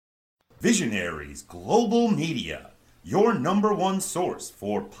Visionaries Global Media, your number one source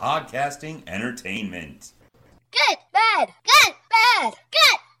for podcasting entertainment. Good, bad, good, bad,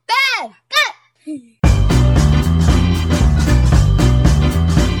 good, bad, good.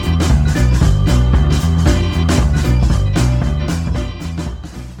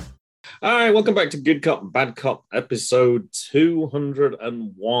 All right, welcome back to Good Cop, Bad Cop, episode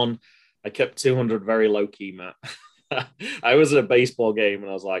 201. I kept 200 very low-key, Matt. I was at a baseball game,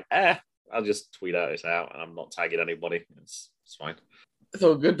 and I was like, I'll just tweet this out, and I'm not tagging anybody. It's fine. It's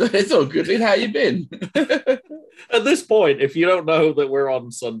all good. It's all good. How you been? At this point, if you don't know that we're on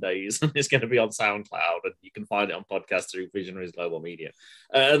Sundays, it's going to be on SoundCloud, and you can find it on podcast through Visionaries Global Media.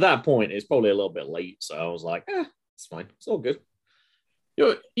 At that point, it's probably a little bit late, so I was like, it's fine. It's all good. You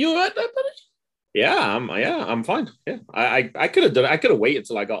all right there, buddy? Yeah, I'm fine. Yeah, I could have done it. I could have waited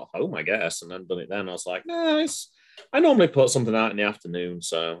till I got home, I guess, and then done it then. I was like, I normally put something out in the afternoon,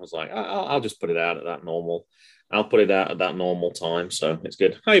 so I was like, I'll just put it out at that normal. I'll put it out at that normal time, so it's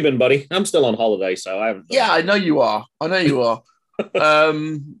good. How you been, buddy? I'm still on holiday, so I haven't. Yeah, I know you are. I've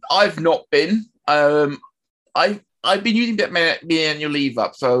not been. I've been using that my annual leave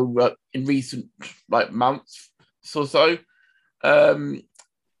up. So in recent months or so,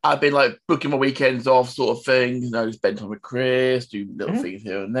 I've been booking my weekends off, sort of thing. Spend time with Chris, do little things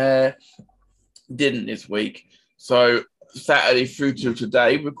here and there. Didn't this week. So Saturday through to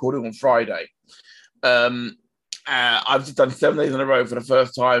today, recording on Friday. I've just done 7 days in a row for the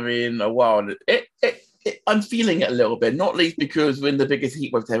first time in a while. And I'm feeling it a little bit, not least because we're in the biggest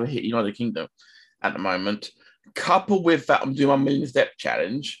heat wave to ever hit United Kingdom at the moment. Coupled with that, I'm doing my million step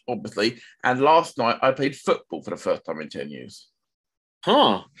challenge, obviously. And last night, I played football for the first time in 10 years.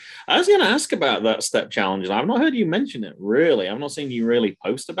 Huh. I was going to ask about that step challenge. I've not heard you mention it, really. I've not seen you really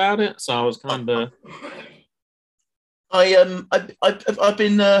post about it, so I was kind of... I've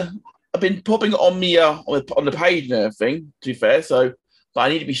been popping it on me on the page and everything, to be fair, but I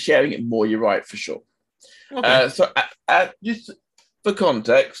need to be sharing it more, you're right, for sure. Okay. Just for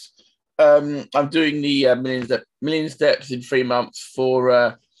context, I'm doing the million steps in 3 months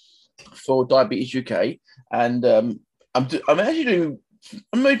for Diabetes UK, and I'm doing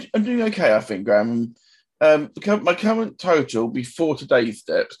okay, I think, Graham. My current total before today's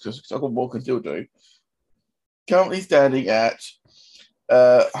steps, because I've got more I can still do, currently standing at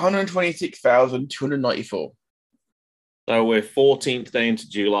 126,294. So we're 14th day into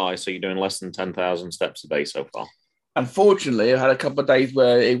July, so you're doing less than 10,000 steps a day so far. Unfortunately, I had a couple of days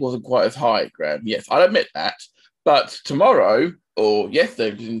where it wasn't quite as high, Graham. Yes, I'll admit that. But tomorrow, or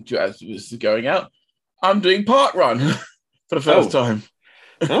yesterday, as this is going out, I'm doing park run for the first time.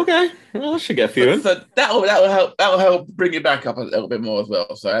 Okay, well, I should get a few in. So that'll help bring it back up a little bit more as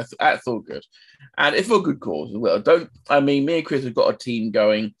well. So that's all good, and it's for a good cause as well. Me and Chris have got a team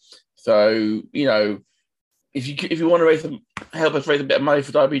going, so if you want to help us raise a bit of money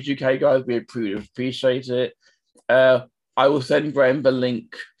for Diabetes UK, guys, we appreciate it. I will send Graham the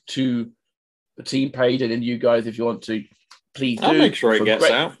link to the team page, and then you guys, if you want to, please do. I'll make sure it gets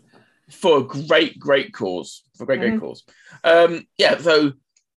out for a great cause. Great cause.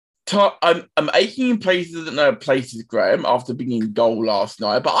 So I'm aching in places that no places, Graham, after being in goal last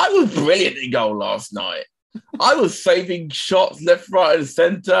night. But I was brilliant in goal last night. I was saving shots left, right, and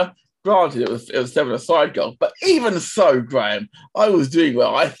centre. Granted, it was 7-a-side goal, but even so, Graham, I was doing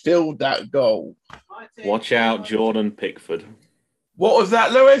well. I filled that goal. Watch out, Jordan Pickford. What was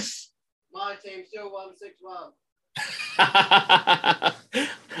that, Lewis? My team still won 6-1.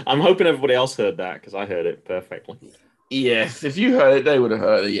 I'm hoping everybody else heard that because I heard it perfectly. Yes, if you heard it, they would have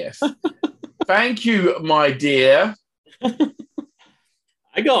heard it, yes. Thank you, my dear.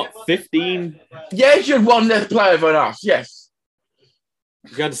 I got 15. Yes, you had one less player than us, yes.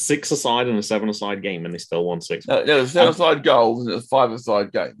 You had a 6-a-side and a 7-a-side game, and they still won 6. No, it was 7-a-side goals and it was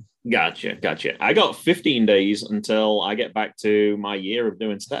 5-a-side game. Gotcha. I got 15 days until I get back to my year of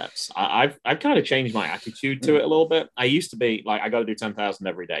doing steps. I've kind of changed my attitude to it a little bit. I used to be like, I got to do 10,000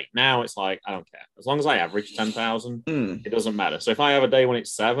 every day. Now it's like, I don't care. As long as I average 10,000, it doesn't matter. So if I have a day when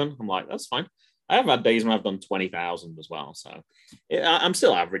it's 7, I'm like, that's fine. I have had days when I've done 20,000 as well. So I'm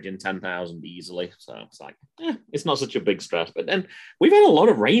still averaging 10,000 easily. So it's like, it's not such a big stress. But then we've had a lot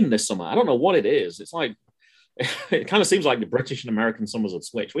of rain this summer. I don't know what it is. It's like, it kind of seems like the British and American summers have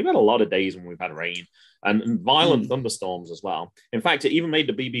switched. We've had a lot of days when we've had rain and violent thunderstorms as well. In fact, it even made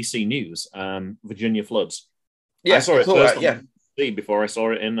the BBC News, Virginia floods. Yeah, I saw it first that, on BBC before I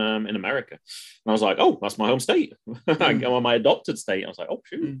saw it in America. And I was like, oh, that's my home state. My adopted state. I was like, oh,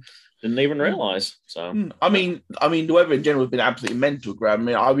 shoot. Didn't even realize. So I mean, the weather in general has been absolutely mental, Graham.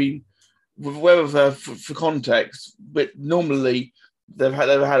 I mean, with weather for context, but normally they've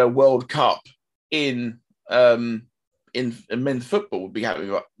had a World Cup in men's football would be happy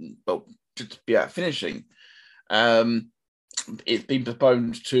about, well, to be out finishing. It's been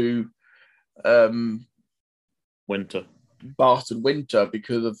postponed to winter. Bastard winter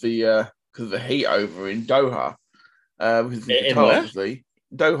because of the heat over in Doha. Because In Qatar, where? obviously.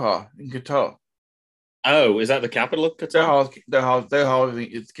 Doha in Qatar. Oh, is that the capital of Qatar? Doha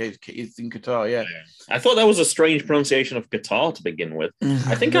is in Qatar, yeah. I thought that was a strange pronunciation of Qatar to begin with.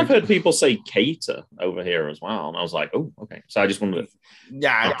 I think I've heard people say Qatar over here as well, and I was like, oh, okay. So I just wondered.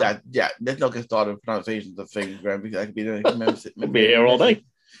 Yeah. Let's not get started with pronunciations of things, Graham, because I could be doing We'll be here all day.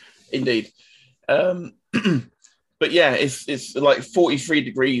 Indeed. But yeah, it's like 43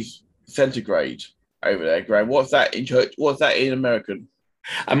 degrees centigrade over there, Graham. What's that in church? What's that in American?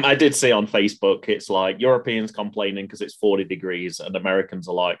 I did see on Facebook, it's like Europeans complaining because it's 40 degrees, and Americans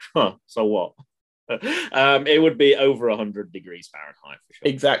are like, huh, so what? It would be over 100 degrees Fahrenheit for sure.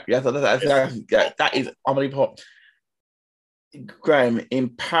 Exactly. That is unbelievable. Graham, in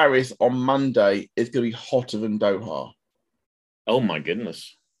Paris on Monday, it's going to be hotter than Doha. Oh my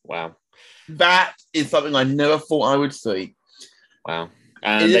goodness. Wow. That is something I never thought I would see. Wow.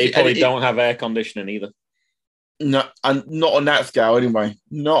 And they probably don't have air conditioning either. No, and not on that scale anyway.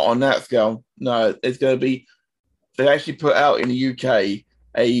 Not on that scale. No, it's going to be. They actually put out in the UK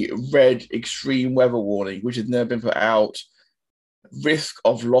a red extreme weather warning, which has never been put out. Risk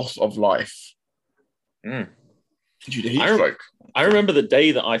of loss of life due to heat stroke. I remember the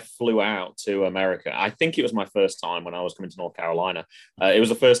day that I flew out to America. I think it was my first time when I was coming to North Carolina. It was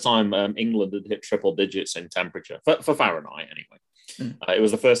the first time England had hit triple digits in temperature for Fahrenheit anyway. It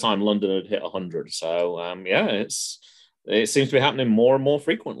was the first time London had hit 100. So, it seems to be happening more and more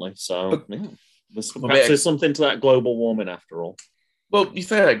frequently. So, there's something to that global warming after all. Well, you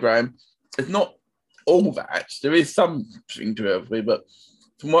say that, Graham. It's not all that. There is something to it, but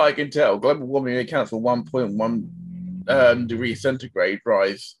from what I can tell, global warming accounts for 1.1 degree centigrade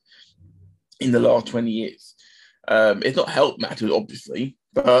rise in the last 20 years. It's not helped matters, obviously,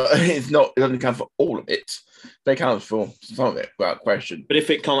 but it doesn't account for all of it. They account for some of it, without question. But if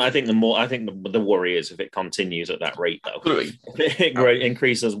it I think the worry is if it continues at that rate, though. Absolutely. If it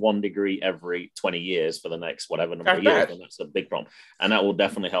increases 1 degree every 20 years for the next whatever number of years, then that's a big problem. And that will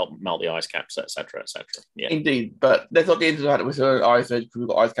definitely help melt the ice caps, etc., etc. Yeah. Indeed. But let's not get into that with ice age because we've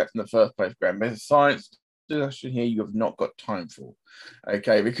got ice caps in the first place, Graham. There's a science discussion here you have not got time for.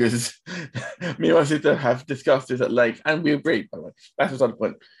 Okay, because me and my sister have discussed this at length, and we agree, by the way. That's the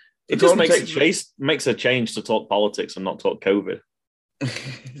point. It just makes a change to talk politics and not talk COVID.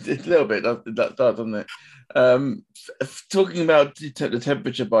 It's a little bit, that does, doesn't it? Talking about the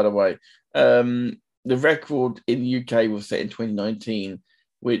temperature, by the way, the record in the UK was set in 2019,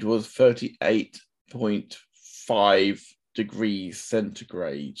 which was 38.5 degrees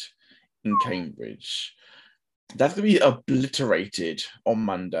centigrade in Cambridge. That's going to be obliterated on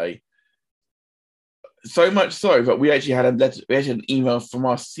Monday. So much so that we actually had an email from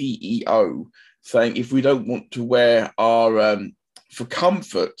our CEO saying if we don't want to wear our for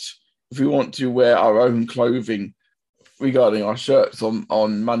comfort, if we want to wear our own clothing regarding our shirts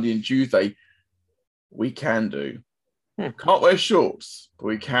on Monday and Tuesday, we can do. Can't wear shorts, but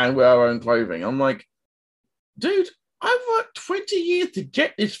we can wear our own clothing. I'm like, dude, I've worked 20 years to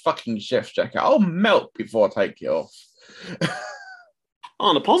get this fucking chef's jacket. I'll melt before I take it off.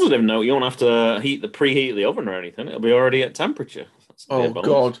 On a positive note, you won't have to preheat the oven or anything. It'll be already at temperature. Oh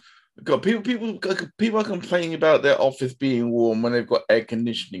God! People are complaining about their office being warm when they've got air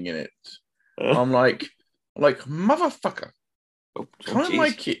conditioning in it. I'm like motherfucker. Come in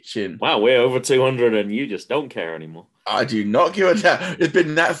my kitchen. Wow, we're over 200 and you just don't care anymore. I do not give a damn. It's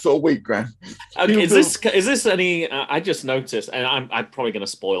been that sort of week, Grant. Okay, is this any? I just noticed, and I'm probably going to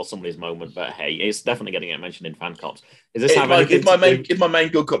spoil somebody's moment, but hey, it's definitely going to get mentioned in fan cops. Is this it's my main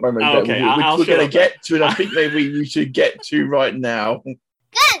good cop moment? Oh, okay, we're going to get to it. I think maybe we should get to right now. Good.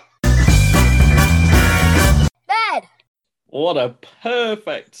 Bad. What a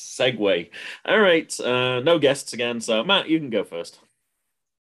perfect segue. All right, no guests again, so Matt, you can go first.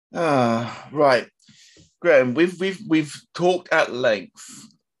 Right. Graham, we've talked at length,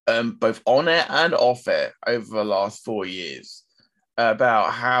 both on air and off air, over the last 4 years,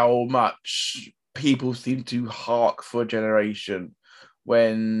 about how much people seem to hark for a generation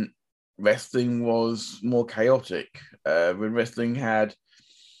when wrestling was more chaotic, when wrestling had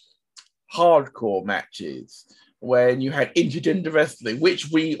hardcore matches, when you had intergender wrestling,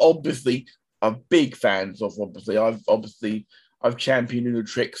 which we obviously are big fans of. I've championed Uno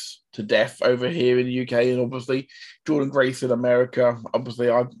Tricks to death over here in the UK, and obviously Jordan Grace in America.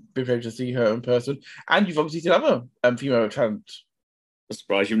 Obviously, I've been able to see her in person, and you've obviously seen other female talent I'm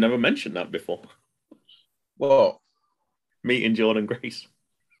surprised you've never mentioned that before. What? Meeting Jordan Grace.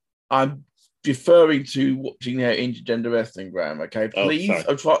 I'm referring to watching their intergender wrestling, Graham. Okay, Oh, please.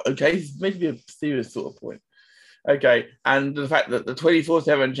 sorry. Okay, this may be a serious sort of point. Okay, and the fact that the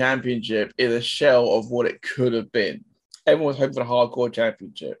 24/7 championship is a shell of what it could have been. Everyone was hoping for the hardcore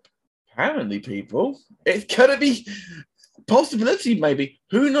championship. Apparently, people, it's gonna be possibility. Maybe,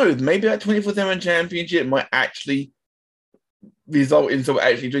 who knows? Maybe that 24/7 championship might actually result in someone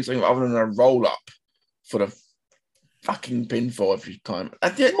actually doing something other than a roll up for the fucking pinfall every time.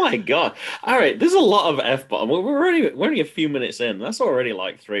 That's it. Oh my God! All right, there's a lot of F-bomb. We're only a few minutes in. That's already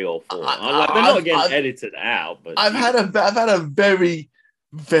like 3 or 4. They're not getting edited out, but I've had a very,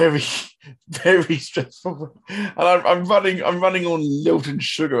 very, very stressful, and I'm running on Lilton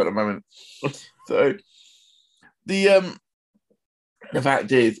sugar at the moment. So the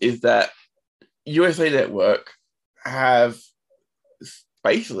fact is that USA Network have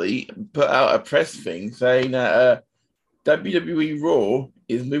basically put out a press thing saying that WWE Raw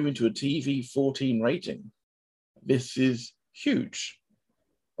is moving to a TV 14 rating. This is huge,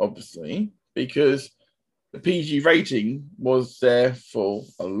 obviously, because the PG rating was there for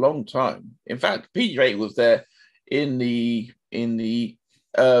a long time. In fact, PG rating was there in the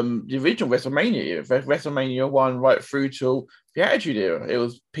original WrestleMania era, WrestleMania 1 right through till the Attitude Era. It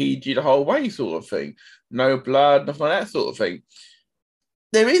was PG the whole way, sort of thing. No blood, nothing like that sort of thing.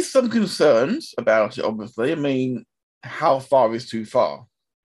 There is some concerns about it, obviously. I mean, how far is too far?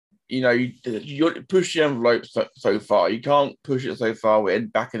 You know, you push the envelope so far. You can't push it so far we're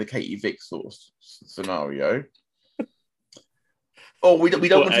back in the Katie Vick sort of scenario. Or we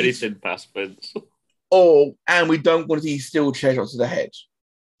don't want editing past Vince. And we don't want to see steel chair shots to the head.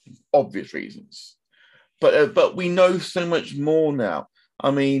 Obvious reasons. But we know so much more now.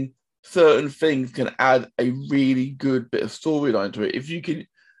 I mean, certain things can add a really good bit of storyline to it. If you can,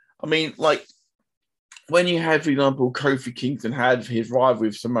 I mean, like when you had, for example, Kofi Kingston had his rivalry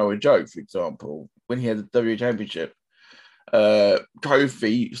with Samoa Joe, for example, when he had the WWE Championship,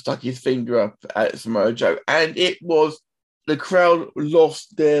 Kofi stuck his finger up at Samoa Joe, and the crowd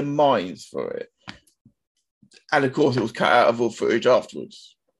lost their minds for it. And of course, it was cut out of all footage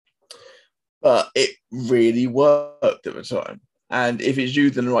afterwards. But it really worked at the time. And if it's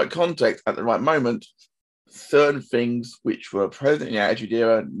used in the right context at the right moment, certain things which were present in the Attitude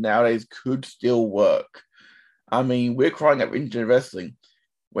Era nowadays could still work. I mean, we're crying out for intergender wrestling.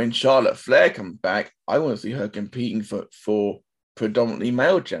 When Charlotte Flair comes back, I want to see her competing for predominantly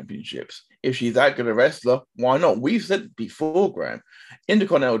male championships. If she's that good a wrestler, why not? We've said before, Graham,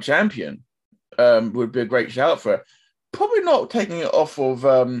 Intercontinental Champion would be a great shout for her. Probably not taking it off of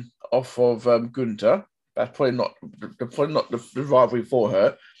Gunther. That's probably not the rivalry for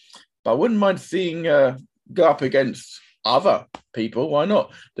her. But I wouldn't mind seeing go up against other people. Why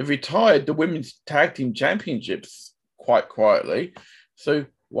not? They've retired the women's tag team championships quite quietly. So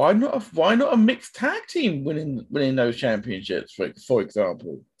why not a mixed tag team winning those championships, for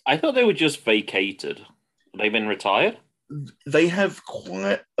example? I thought they were just vacated. They've been retired? They have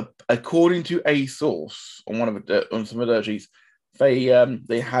according to a source on some of the sheets,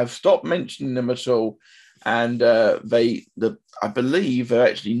 they have stopped mentioning them at all, and I believe they're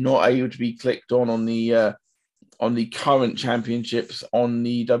actually not able to be clicked on the current championships on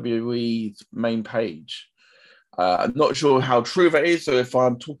the WWE's main page. I'm not sure how true that is, so if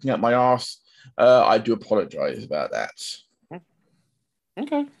I'm talking out my arse, I do apologize about that.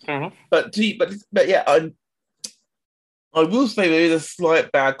 Okay, fair enough. But yeah, I will say there is a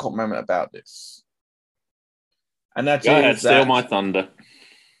slight bad cop moment about this. And that's Go ahead, steal my thunder.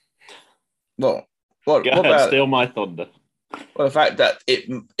 What Steal my thunder. Well, the fact that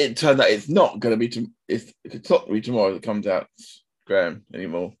it turned out it's not going to be it's not going to be tomorrow that comes out, Graham,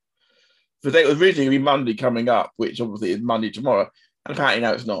 anymore. The date was originally going to be Monday coming up, which obviously is Monday tomorrow, and apparently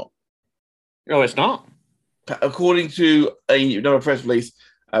now it's not. Oh, it's not? According to another press release,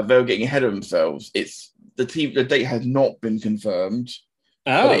 they were getting ahead of themselves. The date has not been confirmed,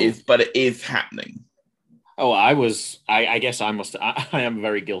 but it is happening. Oh, I guess I am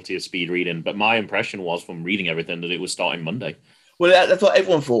very guilty of speed reading, but my impression was from reading everything that it was starting Monday. Well, that's what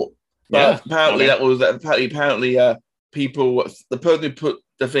everyone thought. But apparently the person who put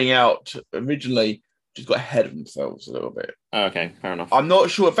the thing out originally just got ahead of themselves a little bit. Okay, fair enough. I'm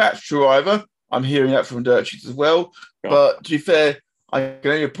not sure if that's true either. I'm hearing that from dirt sheets as well. Sure. But to be fair, I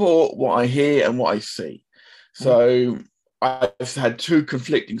can only report what I hear and what I see. So I've had two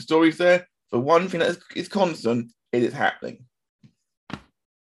conflicting stories there. The one thing that is constant, it is happening.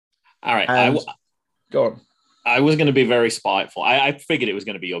 All right. Go on. I was going to be very spiteful. I figured it was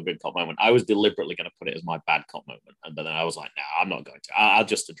going to be your good cop moment. I was deliberately going to put it as my bad cop moment, and then I was like, "No, I'm not going to. I'll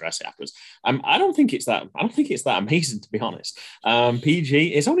just address it afterwards." I don't think it's that. I don't think it's that amazing, to be honest.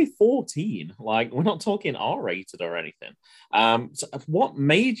 PG is only 14. Like, we're not talking R-rated or anything. So what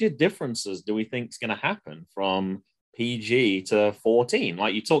major differences do we think is going to happen from PG to 14?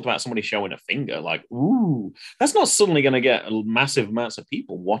 Like, you talked about somebody showing a finger, like, ooh, that's not suddenly going to get massive amounts of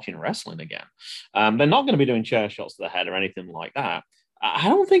people watching wrestling again. They're not going to be doing chair shots to the head or anything like that. I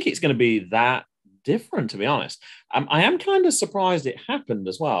don't think it's going to be that different, to be honest. I am kind of surprised it happened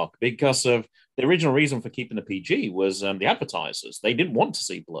as well, because of the original reason for keeping the PG was the advertisers. They didn't want to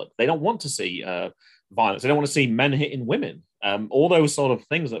see blood. They don't want to see violence. They don't want to see men hitting women. All those sort of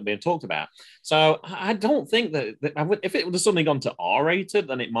things that are being talked about. So I don't think that if it would have suddenly gone to R-rated,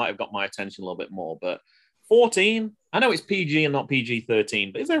 then it might have got my attention a little bit more. But 14, I know it's PG and not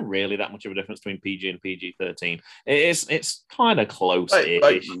PG-13, but is there really that much of a difference between PG and PG-13? It's kind of close-ish.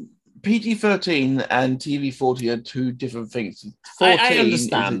 Like, PG-13 and TV-14 are two different things. 14 I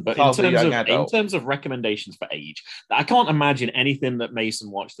understand, but in terms of recommendations for age, I can't imagine anything that Mason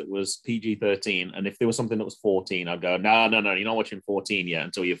watched that was PG-13, and if there was something that was 14, I'd go, no, you're not watching 14 yet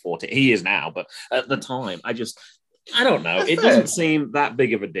until you're 14. He is now, but at the time, I don't know. It doesn't seem that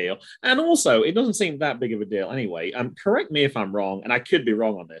big of a deal. And also, it doesn't seem that big of a deal anyway. Correct me if I'm wrong, and I could be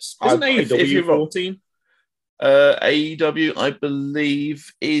wrong on this. Isn't AEW 14? AEW, I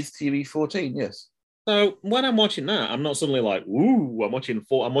believe, is TV-14. Yes. So when I'm watching that, I'm not suddenly like, "Ooh, I'm watching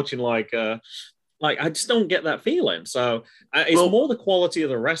like I just don't get that feeling." So it's more the quality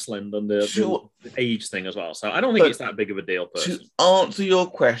of the wrestling than the age thing as well. So I don't think it's that big of a deal. Personally. To answer your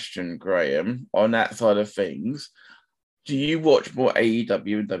question, Graham, on that side of things, do you watch more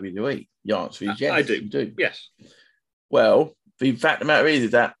AEW and WWE? The answer is yes. I do. You do. Yes. Well, the fact of the matter is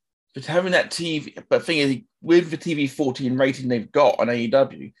that but having that TV, but the thing is, with the TV-14 rating they've got on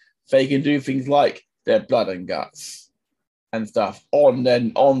AEW, they can do things like their blood and guts and stuff on their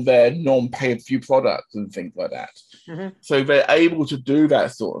non-pay-per-view products and things like that. Mm-hmm. So they're able to do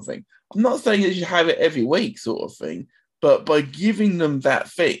that sort of thing. I'm not saying that you have it every week sort of thing, but by giving them that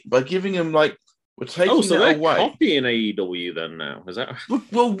thing, by giving them like, we're taking that away. Copying AEW then now, is that?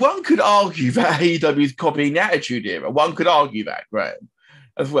 Well, one could argue that AEW is copying the Attitude Era. One could argue that, Graham,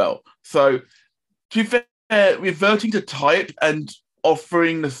 as well. So, to be fair, reverting to type and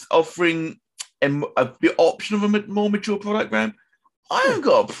offering the option of a more mature product, Graham, I haven't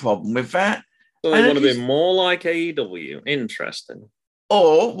got a problem with that. So they want to be more like AEW. Interesting.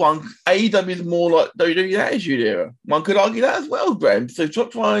 Or AEW is more like WWE Attitude Era. One could argue that as well, Graham. So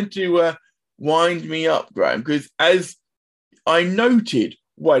stop trying to wind me up, Graham, because as I noted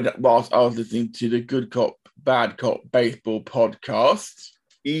whilst I was listening to the Good Cop, Bad Cop baseball podcast,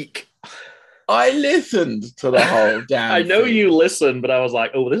 eek, I listened to the whole damn I know thing. you listened, but I was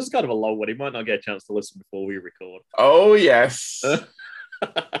like, oh, this is kind of a long one. He might not get a chance to listen before we record. Oh, yes.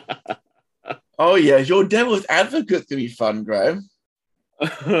 Oh, yes. Your devil's advocate's going to be fun, Graham.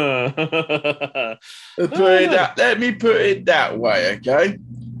 Let me put it that way, okay?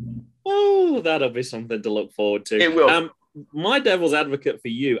 Oh, that'll be something to look forward to. It will. My devil's advocate for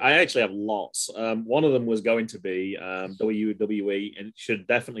you, I actually have lots. One of them was going to be WWE, and it should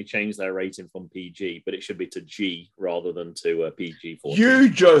definitely change their rating from PG, but it should be to G rather than to PG-14. You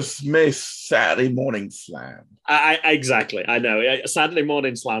just missed Saturday Morning Slam. Exactly. I know. Saturday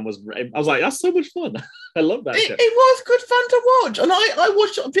Morning Slam was... I was like, that's so much fun. I love that show. It was good fun to watch. And I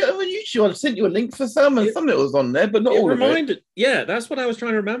watched it a bit on YouTube. I sent you a link for some, and some of it was on there, but not all of it. Yeah, that's what I was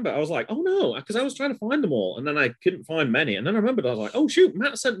trying to remember. I was like, oh no, because I was trying to find them all, and then I couldn't find many. And then I remembered, I was like, oh shoot,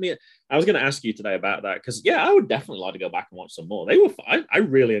 Matt sent me... I was going to ask you today about that, because yeah, I would definitely like to go back and watch some more. They were fun. I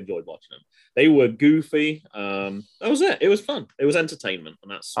really enjoyed watching them. They were goofy. That was it. It was fun. It was entertainment,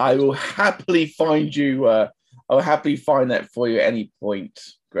 and that's... I will happily find you... I'll happily find that for you at any point,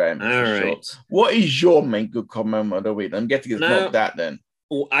 Graham. All right. Sure. What is your main good comment of the week? I'm guessing it's not that then.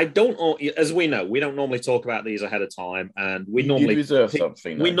 I don't, as we know, we don't normally talk about these ahead of time, and we normally reserve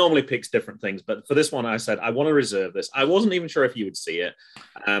something. We normally pick different things, but for this one, I said I want to reserve this. I wasn't even sure if you would see it,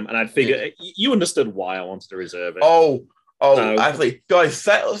 and I'd figure you understood why I wanted to reserve it. Actually, guys,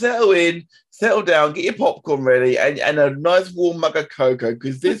 settle in, settle down, get your popcorn ready, and a nice warm mug of cocoa,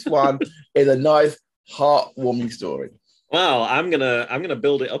 because this one is a nice, heartwarming story. Well, I'm gonna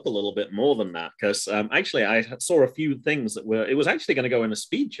build it up a little bit more than that because actually I saw a few things that were it was actually going to go in a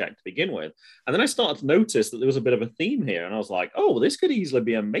speed check to begin with, and then I started to notice that there was a bit of a theme here, and I was like, oh, this could easily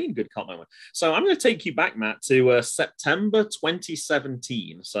be a main good cop moment. So I'm going to take you back, Matt, to September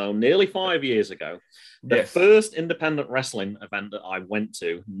 2017, so nearly 5 years ago. The Yes. first independent wrestling event that I went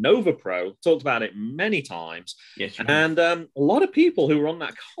to, Nova Pro, talked about it many times. Yes. You have. And a lot of people who were on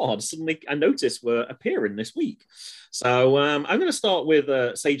that card suddenly, I noticed, were appearing this week. So I'm going to start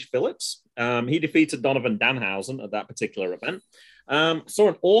with Sage Phillips. He defeated Donovan Danhausen at that particular event. Saw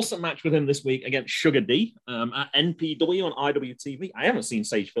an awesome match with him this week against Sugar D at NPW on IWTV. I haven't seen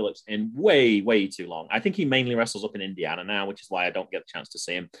Sage Phillips in way, way too long. I think he mainly wrestles up in Indiana now, which is why I don't get the chance to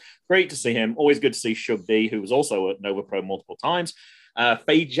see him. Great to see him. Always good to see Sugar D, who was also at Nova Pro multiple times.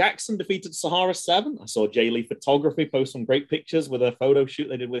 Faye Jackson defeated Sahara 7. I saw Jay Lee Photography post some great pictures with a photo shoot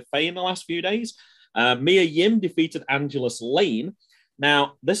they did with Faye in the last few days. Mia Yim defeated Angelus Lane.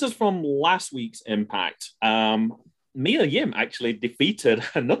 Now, this is from last week's Impact. Mia Yim actually defeated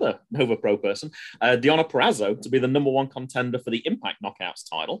another Nova Pro person, Deonna Purrazzo, to be the number one contender for the Impact Knockouts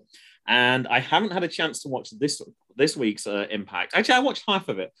title. And I haven't had a chance to watch this week's Impact. Actually, I watched half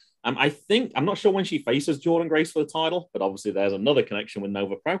of it. I'm not sure when she faces Jordan Grace for the title, but obviously there's another connection with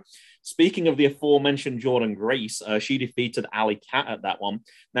Nova Pro. Speaking of the aforementioned Jordan Grace, she defeated Ali Cat at that one.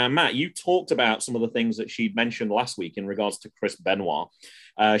 Now, Matt, you talked about some of the things that she'd mentioned last week in regards to Chris Benoit.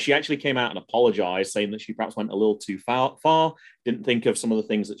 She actually came out and apologized, saying that she perhaps went a little too far, didn't think of some of the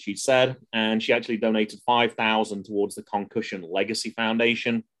things that she'd said, and she actually donated $5,000 towards the Concussion Legacy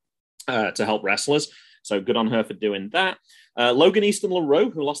Foundation to help wrestlers. So good on her for doing that. Logan Easton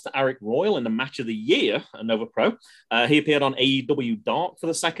LaRoe, who lost to Eric Royal in the match of the year at Nova Pro. He appeared on AEW Dark for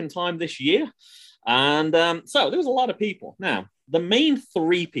the second time this year. And so there was a lot of people. Now, the main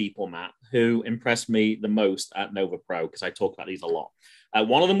three people, Matt, who impressed me the most at Nova Pro, because I talk about these a lot.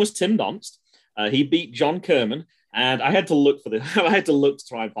 One of them was Tim Donst. He beat John Kerman. And I had to look I had to look to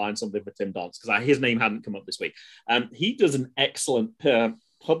try and find something for Tim Donst because his name hadn't come up this week. He does an excellent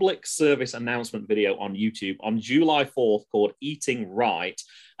public service announcement video on YouTube on July 4th called Eating Right.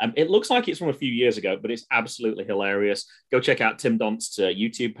 It looks like it's from a few years ago, but it's absolutely hilarious. Go check out Tim Donst's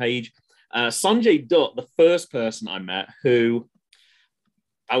YouTube page. Sanjay Dutt, the first person I met who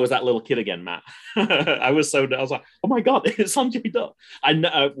I was that little kid again, Matt. I was like, oh my God, it's Sanjay Dutt. I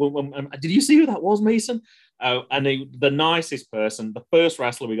know. Did you see who that was, Mason? And the nicest person, the first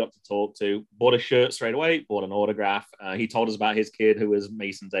wrestler we got to talk to, bought a shirt straight away, bought an autograph. He told us about his kid who was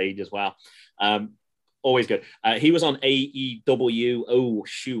Mason's age as well. Always good. He was on AEW. Oh,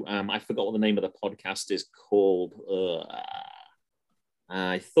 shoot. I forgot what the name of the podcast is called.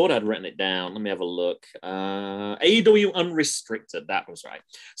 I thought I'd written it down. Let me have a look. AEW Unrestricted. That was right.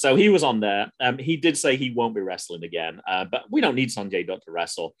 So he was on there. He did say he won't be wrestling again, but we don't need Sanjay Dutt to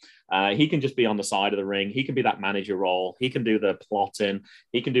wrestle. He can just be on the side of the ring. He can be that manager role. He can do the plotting.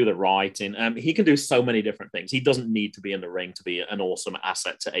 He can do the writing. He can do so many different things. He doesn't need to be in the ring to be an awesome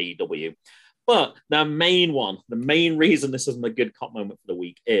asset to AEW. But the main reason this isn't a good cop moment for the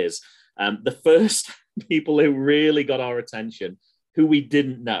week is the first people who really got our attention, who we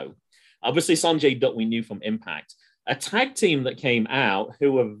didn't know. Obviously, Sanjay Dutt we knew from Impact. A tag team that came out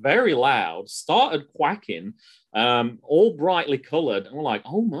who were very loud, started quacking, all brightly colored. And we're like,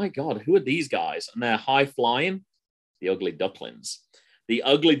 oh my God, who are these guys? And they're high flying, the Ugly Ducklings. The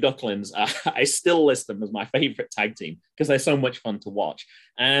Ugly Ducklings, I still list them as my favorite tag team because they're so much fun to watch.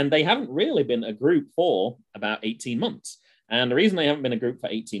 And they haven't really been a group for about 18 months. And the reason they haven't been a group for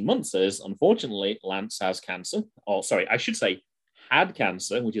 18 months is, unfortunately, Lance has cancer. Or sorry, I should say had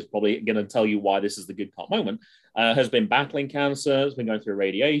cancer, which is probably going to tell you why this is the good cop moment, has been battling cancer, has been going through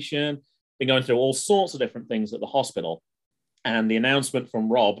radiation, been going through all sorts of different things at the hospital. And the announcement from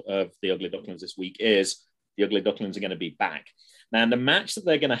Rob of the Ugly Ducklings this week is the Ugly Ducklings are going to be back. Now, the match that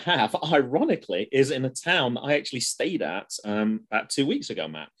they're going to have, ironically, is in a town that I actually stayed at about 2 weeks ago,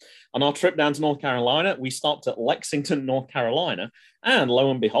 Matt. On our trip down to North Carolina, we stopped at Lexington, North Carolina, and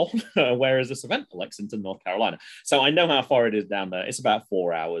lo and behold, where is this event? Lexington, North Carolina. So I know how far it is down there. It's about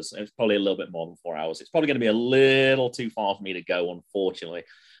 4 hours. It's probably a little bit more than 4 hours. It's probably going to be a little too far for me to go, unfortunately.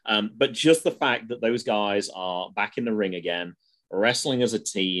 But just the fact that those guys are back in the ring again, wrestling as a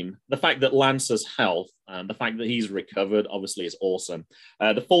team, the fact that Lance's health, the fact that he's recovered, obviously is awesome.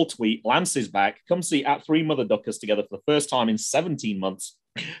 The full tweet, Lance is back. Come see at Three Mother Duckers together for the first time in 17 months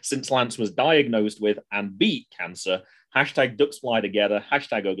since Lance was diagnosed with and beat cancer Hashtag Ducks Fly Together,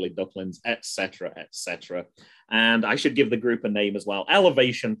 hashtag Ugly Ducklings, etc., etc. And I should give the group a name as well.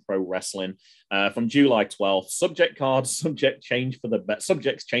 Elevation Pro Wrestling from July 12th. Subject cards, subjects change for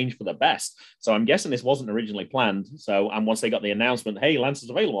the best. So I'm guessing this wasn't originally planned. So, and once they got the announcement, hey, Lance is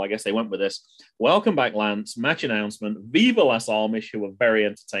available, I guess they went with this. Welcome back, Lance. Match announcement. Viva Las Amish, who were very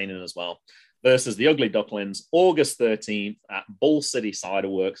entertaining as well, versus the Ugly Ducklings, August 13th at Bull City Cider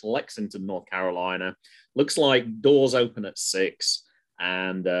Works, Lexington, North Carolina. Looks like doors open at 6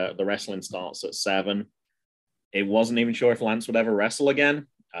 and the wrestling starts at 7. It wasn't even sure if Lance would ever wrestle again.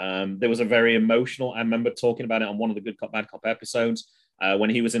 There was a very emotional, I remember talking about it on one of the Good Cop, Bad Cop episodes. When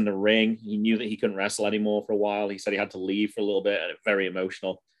he was in the ring, he knew that he couldn't wrestle anymore for a while. He said he had to leave for a little bit, and it's very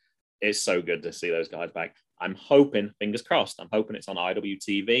emotional. It's so good to see those guys back. I'm hoping, fingers crossed, I'm hoping it's on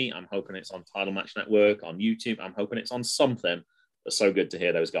IWTV. I'm hoping it's on Title Match Network, on YouTube. I'm hoping it's on something. It's so good to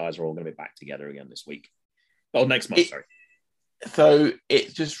hear those guys are all going to be back together again this week. Oh, next month, sorry. So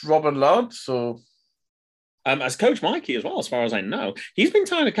it's just Robin Lance, or as Coach Mikey as well, as far as I know, he's been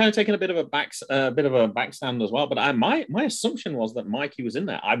kind of taking a bit of a backstand as well. But my assumption was that Mikey was in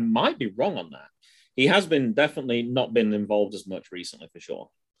there. I might be wrong on that. He has been definitely not been involved as much recently, for sure.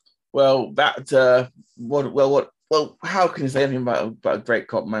 Well, that how can you say anything about a great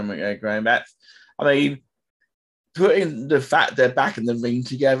cop moment, Graham? Putting the fact they're back in the ring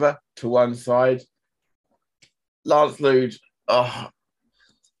together to one side. Lance Lude,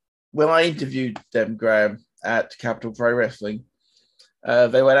 when I interviewed them, Graham, at Capital Pro Wrestling,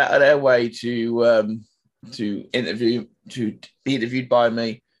 they went out of their way to be interviewed by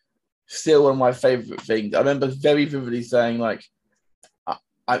me. Still one of my favorite things. I remember very vividly saying, like,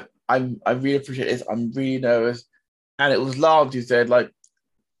 I really appreciate this. I'm really nervous. And it was Lance who said, like,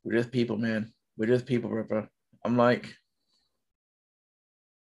 we're just people, man. We're just people, brother. I'm like,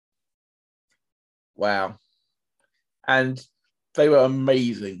 wow. And they were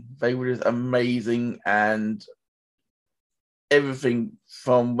amazing. They were just amazing. And everything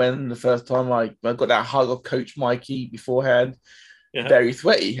from when the first time I got that hug of Coach Mikey beforehand, very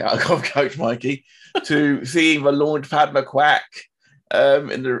sweaty hug of Coach Mikey, to seeing the launch pad McQuack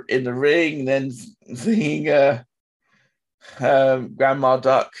in the ring, and then seeing Grandma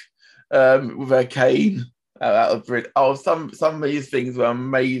Duck with her cane out of Brit. Oh, some of these things were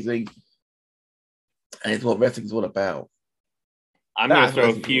amazing. And it's what wrestling's all about. I'm going to throw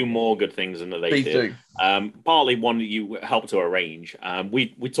a few more good things in that they did. Partly one that you helped to arrange.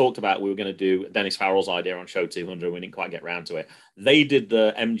 We talked about we were going to do Dennis Farrell's idea on Show 200. We didn't quite get around to it. They did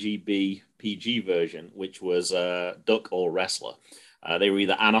the MGB PG version, which was Duck or Wrestler. They were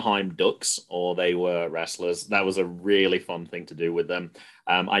either Anaheim Ducks or they were wrestlers. That was a really fun thing to do with them.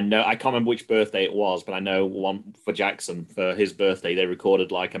 I can't remember which birthday it was, but I know one for Jackson, for his birthday, they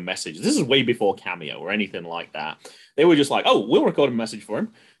recorded like a message. This is way before Cameo or anything like that. They were just like, oh, we'll record a message for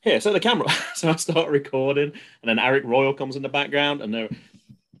him. Here, set the camera. So I start recording, and then Eric Royal comes in the background, and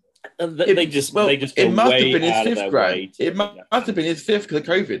they just go it must have been his out of fifth their grade. way. It must have been his fifth because of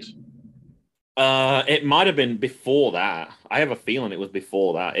COVID. It might have been before that. I have a feeling it was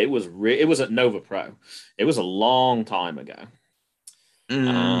before that. It was at Nova Pro. It was a long time ago.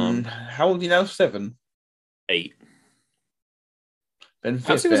 How old are you now? 7? 8. Then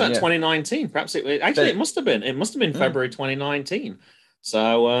perhaps it was 2019. Perhaps it must have been. It must have been February 2019.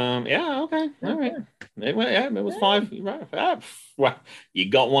 So okay, all right. It was 5. Right. Well, you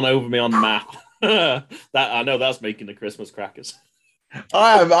got one over me on math. That I know that's making the Christmas crackers.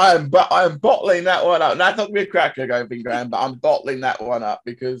 I am bottling that one up. That's not going to be a cracker going big grand, but I'm bottling that one up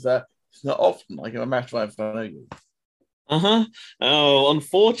because it's not often I can match right in front of you. Oh,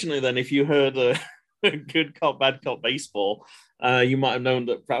 unfortunately, then, if you heard Good Cop, Bad Cop baseball, you might have known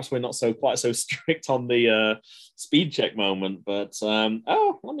that perhaps we're not quite so strict on the speed check moment. But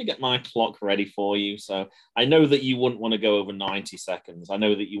let me get my clock ready for you. So I know that you wouldn't want to go over 90 seconds. I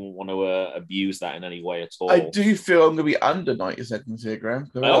know that you wouldn't want to abuse that in any way at all. I do feel I'm going to be under 90 seconds here, Graham.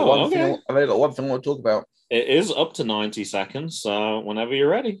 I've got one thing I want to talk about. It is up to 90 seconds. So whenever you're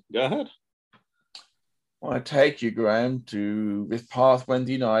ready, go ahead. I take you, Graham, to this past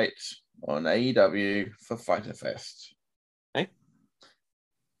Wednesday night on AEW for Fyter Fest. Okay.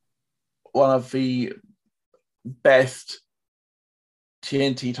 One of the best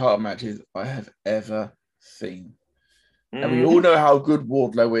TNT title matches I have ever seen. Mm-hmm. And we all know how good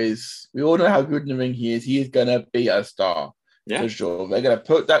Wardlow is. We all know how good in the ring he is. He is going to be a star, for sure. They're going to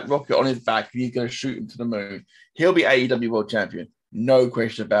put that rocket on his back and he's going to shoot him to the moon. He'll be AEW World Champion. No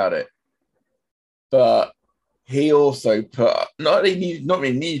question about it. But he also put, not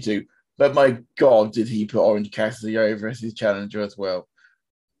really need to, but my God, did he put Orange Cassidy over as his challenger as well.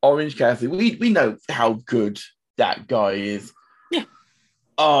 Orange Cassidy, we know how good that guy is. Yeah.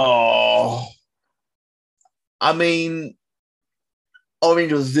 Oh, I mean,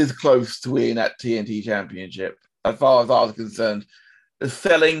 Orange was this close to winning that TNT championship. As far as I was concerned, the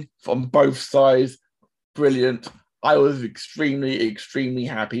selling from both sides, brilliant. I was extremely, extremely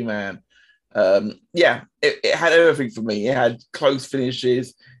happy, man. It had everything for me. It had close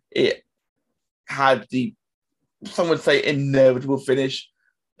finishes. It had some would say inevitable finish,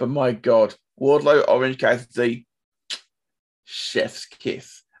 but my God, Wardlow, Orange Cassidy, chef's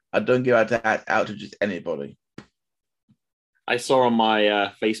kiss. I don't give that out to just anybody. I saw on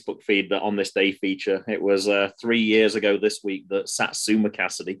my Facebook feed that on this day feature, it was 3 years ago this week that Satsuma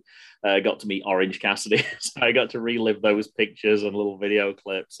Cassidy got to meet Orange Cassidy. So I got to relive those pictures and little video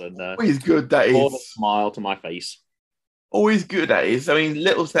clips. And always good that brought is. a smile to my face. Always good that is. I mean,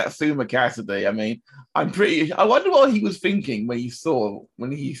 little Satsuma Cassidy. I mean, I wonder what he was thinking when he saw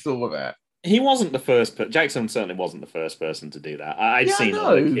that. He wasn't the first. Jackson certainly wasn't the first person to do that. I'd seen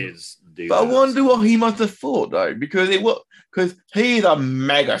other kids do but that. I wonder what he must have thought though, because he's a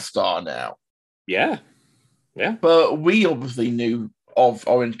megastar now. Yeah. But we obviously knew of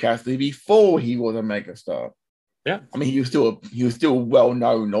Orange Cassidy before he was a megastar. Yeah. I mean, he was still well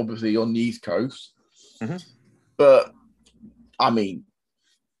known, obviously, on the East Coast. Mm-hmm. But I mean,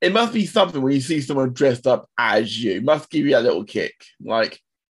 it must be something when you see someone dressed up as you. It must give you a little kick, like.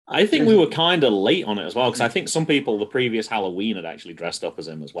 I think we were kind of late on it as well, because I think some people the previous Halloween had actually dressed up as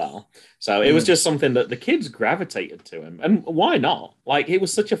him as well. So it was just something that the kids gravitated to him. And why not? Like, it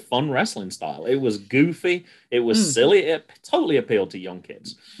was such a fun wrestling style. It was goofy. It was silly. It totally appealed to young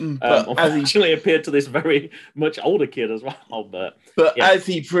kids. Unfortunately, appeared to this very much older kid as well. But as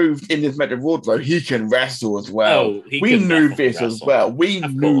he proved in this match of Wardlow, he can wrestle as well. We knew this as well. We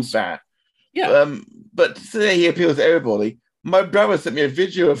knew that. Yeah. But today he appeals to everybody. My brother sent me a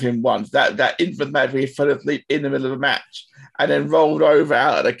video of him once, that infamous match where he fell asleep in the middle of a match and then rolled over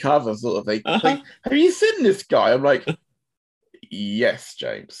out of the cover sort of thing. Uh-huh. Like, have you seen this guy? I'm like, yes,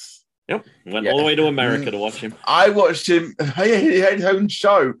 James. Yep. Went all the way to America to watch him. I watched him. He had his own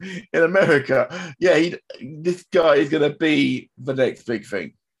show in America. Yeah, this guy is going to be the next big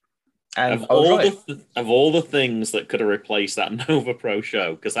thing. And of all the things that could have replaced that Nova Pro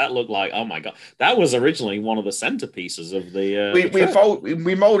show, because that looked like, oh my God, that was originally one of the centerpieces of the.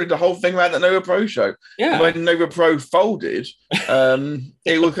 We molded the whole thing around the Nova Pro show. Yeah. And when Nova Pro folded,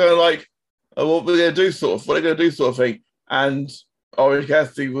 it was kind of like, oh, what we're going to do, sort of thing. And Orange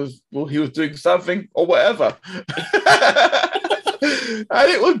Cassidy was doing something or whatever. And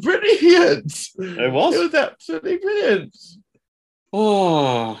it was brilliant. It was. It was absolutely brilliant.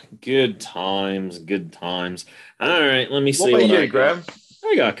 Oh, good times. All right, let me see. What about you, Graham?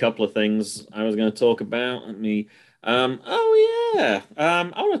 I got a couple of things I was going to talk about. Let me. I want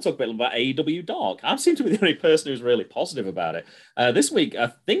to talk a bit about AEW Dark. I seem to be the only person who's really positive about it. This week, I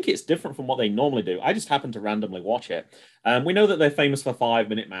think it's different from what they normally do. I just happened to randomly watch it. We know that they're famous for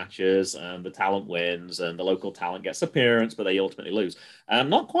 5-minute matches, and the talent wins, and the local talent gets appearance, but they ultimately lose.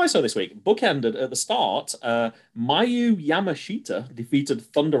 Not quite so this week. Bookended at the start, Mayu Yamashita defeated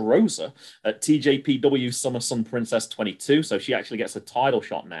Thunder Rosa at TJPW Summer Sun Princess 22, so she actually gets a title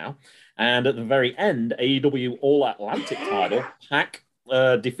shot now. And at the very end, AEW All Atlantic title, Pac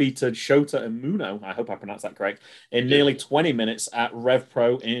defeated Shota and Muno, I hope I pronounced that correct, in nearly 20 minutes at Rev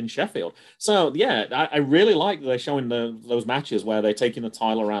Pro in Sheffield. So, yeah, I really like that they're showing those matches where they're taking the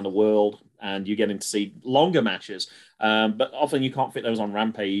title around the world and you're getting to see longer matches. But often you can't fit those on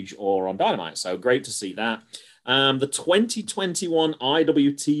Rampage or on Dynamite. So great to see that. The 2021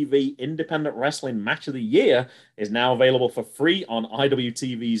 IWTV Independent Wrestling Match of the Year is now available for free on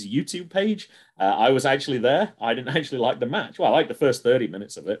IWTV's YouTube page. I was actually there. I didn't actually like the match. Well, I liked the first 30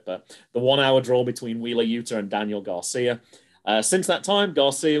 minutes of it, but the 1 hour draw between Wheeler Yuta and Daniel Garcia. Since that time,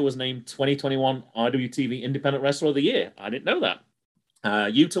 Garcia was named 2021 IWTV Independent Wrestler of the Year. I didn't know that.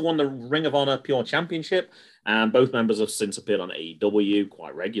 Yuta won the Ring of Honor Pure Championship, and both members have since appeared on AEW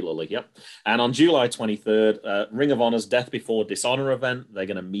quite regularly. Yep. And on July 23rd, Ring of Honor's Death Before Dishonor event, they're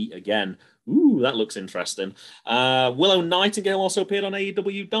going to meet again. Ooh, that looks interesting. Willow Nightingale also appeared on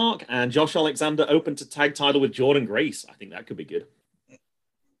AEW Dark, and Josh Alexander opened to tag title with Jordan Grace. I think that could be good.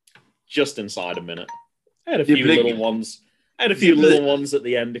 Just inside a minute. I had a few little ones. I had a few little ones at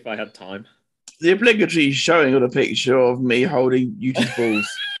the end if I had time. The obligatory showing of a picture of me holding Yuki's balls.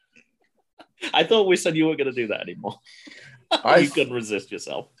 I thought we said you weren't going to do that anymore. You couldn't resist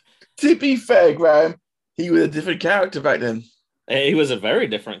yourself. To be fair, Graham, he was a different character back then. He was a very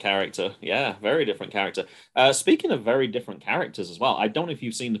different character. Yeah, very different character. Speaking of very different characters as well, I don't know if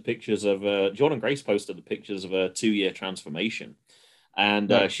you've seen the pictures of... Jordan Grace posted the pictures of a 2-year transformation. and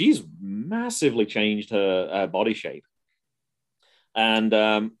No. she's massively changed her body shape. And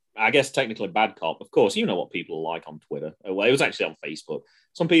I guess technically bad cop. Of course, you know what people are like on Twitter. Well, it was actually on Facebook.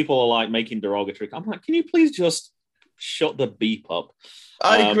 Some people are like making derogatory. I'm like, can you please just shut the beep up?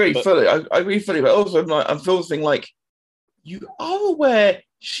 I agree but- fully. I agree fully, but also I'm feeling like you are aware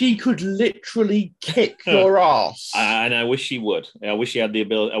she could literally kick your ass. And I wish she would. I wish she had the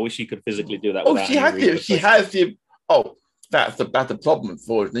ability. I wish she could physically do that. Oh, without she any has the. She repercussions. has the. Oh, that's the problem.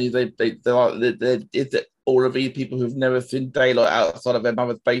 Unfortunately, they all of these people who've never seen daylight outside of their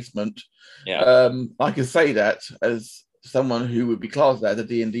mother's basement. Yeah. I can say that as someone who would be classed as a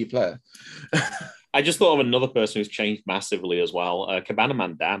D&D player. I just thought of another person who's changed massively as well. Cabana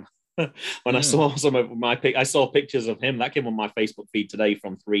Man Dan. When I saw some of I saw pictures of him that came on my Facebook feed today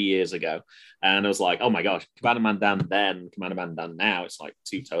from 3 years ago, and I was like, oh my gosh, Cabana Man Dan then, Cabana Man Dan now. It's like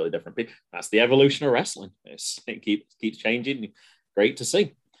two totally different people. That's the evolution of wrestling. It keeps changing. Great to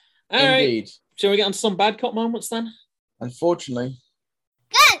see. All right, Indeed. shall we get on to some bad cop moments then? Unfortunately.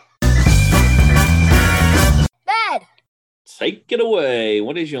 Good. Bad. Take it away.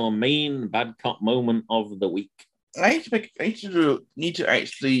 What is your main bad cop moment of the week? I need to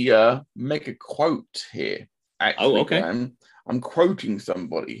actually make a quote here. Actually, Oh, okay. I'm quoting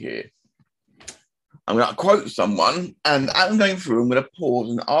somebody here. I'm going to quote someone, and as I'm going through, I'm going to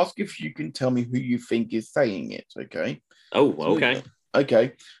pause and ask if you can tell me who you think is saying it. Okay. Oh, okay.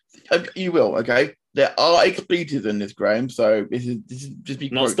 Okay. You will. Okay. There are expletives in this, Graham. So this is just be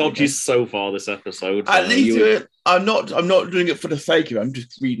Not quoting, stopped okay? you so far this episode. At least I'm not doing it for the sake of it. I'm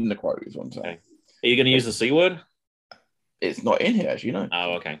just reading the quote. Is what I'm saying. Okay. Are you going to use the C word? It's not in here, as you know.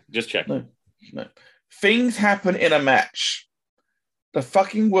 Oh, okay. Just check. No. Things happen in a match. The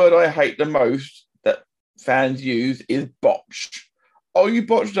fucking word I hate the most that fans use is botch. Oh, you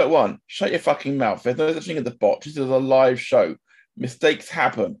botched that one. Shut your fucking mouth. There's no such thing as a botch. This is a live show. Mistakes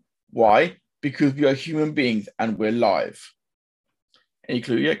happen. Why? Because we are human beings and we're live. Any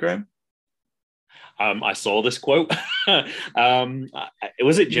clue yet, Graham? I saw this quote. Was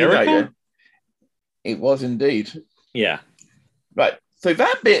it You know, Jericho? yeah. It was indeed. Yeah. Right. So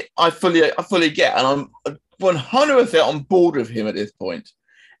that bit I fully get, and I'm 100% on board with him at this point.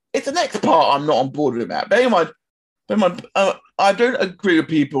 It's the next part I'm not on board with him at. Bear in mind, I don't agree with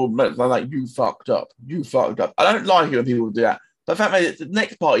people like you fucked up. You fucked up. I don't like it when people do that. The fact that the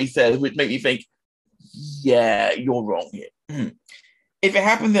next part he says would make me think, yeah, you're wrong here. If it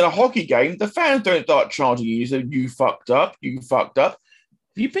happens in a hockey game, the fans don't start chanting you, so you fucked up, you fucked up.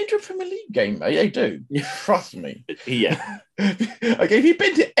 Have you been to a Premier League game, mate? They do. Trust me. Yeah. Okay, if you've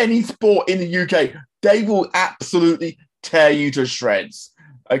been to any sport in the UK, they will absolutely tear you to shreds.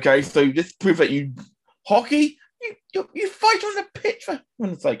 Okay, so just prove that hockey, you fight on the pitch for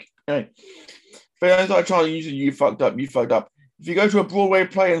heaven's sake. Okay. But I start trying to use you fucked up, you fucked up. If you go to a Broadway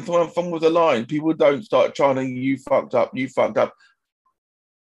play and someone fumbles a line, people don't start chanting you fucked up, you fucked up.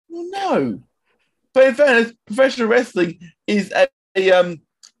 Well, no. But in fairness, professional wrestling is a fan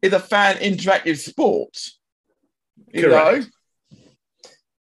interactive sport. You Correct. know?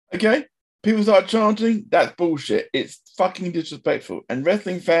 Okay? People start chanting, that's bullshit. It's fucking disrespectful. And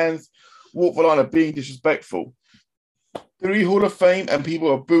wrestling fans walk the line of being disrespectful. The Hall of Fame and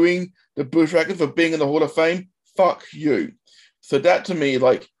people are booing the Bushwhackers for being in the Hall of Fame. Fuck you. So that to me,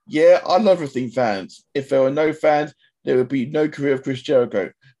 like, yeah, I love wrestling fans. If there were no fans, there would be no career of Chris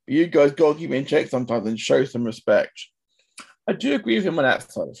Jericho. But you guys got to keep in check sometimes and show some respect. I do agree with him on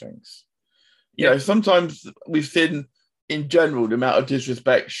that side of things. You know, sometimes we've seen in general the amount of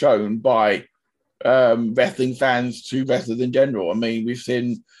disrespect shown by wrestling fans to wrestlers in general. I mean, we've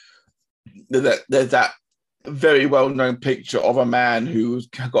seen that there's that very well-known picture of a man who's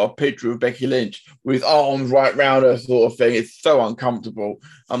got a picture of Becky Lynch with his arms right round her, sort of thing. It's so uncomfortable.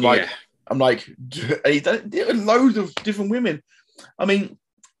 I'm like, and he's done it with loads of different women. I mean,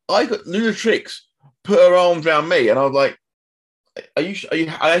 I got Luna Trix put her arms around me, and I was like, I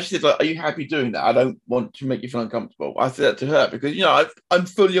actually said, like, are you happy doing that? I don't want to make you feel uncomfortable. I said that to her because, you know, I'm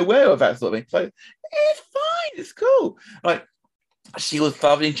fully aware of that sort of thing. So it's fine, it's cool. Like, she was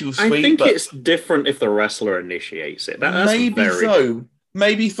lovely, she was sweet. I think it's different if the wrestler initiates it. That's maybe very so. different.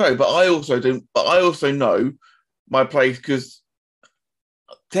 Maybe so, but I also don't. But I also know my place because,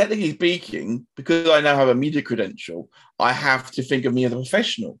 technically speaking, because I now have a media credential, I have to think of me as a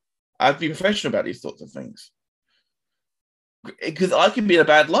professional. I have to be professional about these sorts of things because I can be in a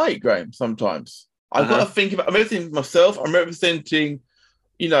bad light, Graham. Sometimes I've got to think about. I'm representing myself. I'm representing,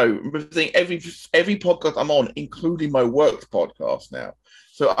 you know, representing every podcast I'm on, including my work podcast now.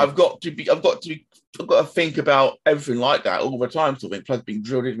 So I've got to think about everything like that all the time, sort of thing, plus being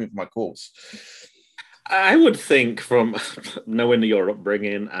drilled into me for my course. I would think from knowing your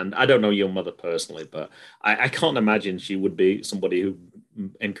upbringing, and I don't know your mother personally, but I can't imagine she would be somebody who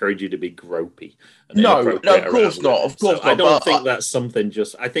encouraged you to be gropey and No, no, inappropriate of around course not, women. of So course I not. don't But think that's something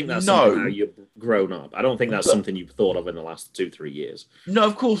just, I think that's something how no, you've grown up. I don't think that's but something you've thought of in the last 2, 3 years. no,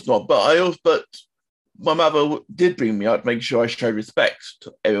 of course not. But my mother did bring me up, make sure I showed respect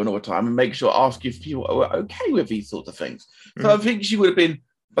to everyone all the time, and make sure ask if people were okay with these sorts of things. So I Mhm. think she would have been.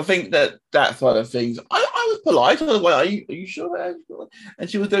 I think that side of things, I was polite. I was like, are you sure? And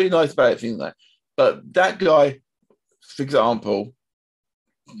she was very nice about it, things like that. But that guy, for example,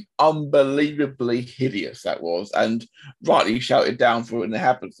 unbelievably hideous that was, and rightly shouted down for it when it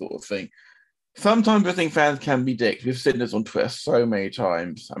happened, sort of thing. Sometimes wrestling fans can be dicks. We've seen this on Twitter so many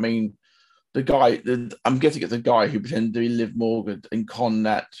times. I mean, I'm guessing it's a guy who pretended to be Liv Morgan and con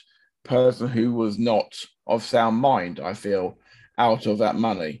that person who was not of sound mind, I feel, out of that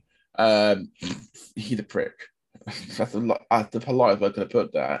money. Um, he's a prick. That's the polite way I could have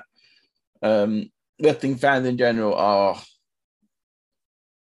put that. Wrestling fans in general are,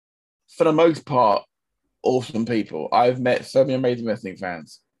 for the most part, awesome people. I've met so many amazing wrestling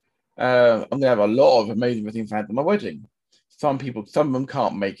fans. I'm gonna have a lot of amazing wrestling fans at my wedding. Some of them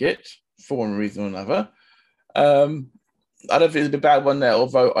can't make it for one reason or another. Um, I don't think it's a bad one there,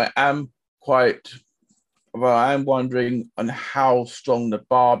 although I am wondering on how strong the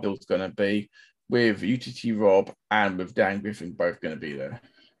bar bill's going to be with UTT Rob and with Dan Griffin both going to be there.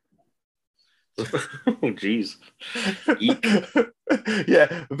 Oh, geez. Eek.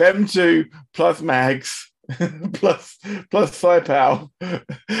 Yeah, them two plus Mags plus Saipao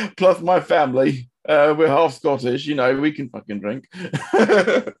plus my family. We're half Scottish, we can fucking drink.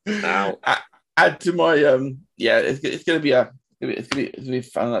 Now, Add to my yeah, it's gonna be it's gonna be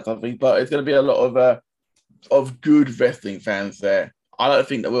fun, that type of thing, but it's gonna be a lot of good wrestling fans there. I don't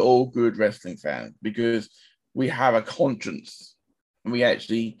think that we're all good wrestling fans because we have a conscience and we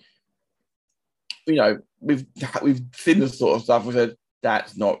actually, we've seen this sort of stuff. We said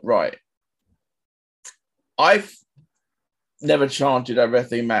that's not right. I've never chanted a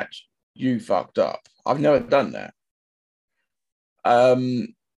wrestling match, "You fucked up." I've never done that.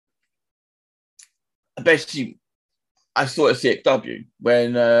 Especially, I saw it at CXW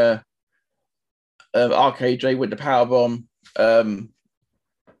when RKJ went to powerbomb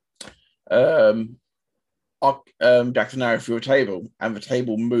Jackson Arrow through a table, and the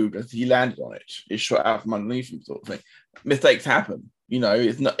table moved as he landed on it. It shot out from underneath him, sort of thing. Mistakes happen,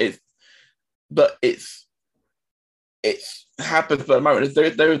 it's not. It's happens for a moment. There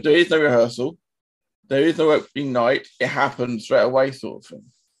is no rehearsal. There is no opening night. It happens straight away, sort of thing.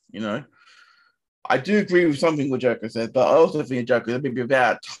 I do agree with something what Joker said, but I also think Joker may be a bit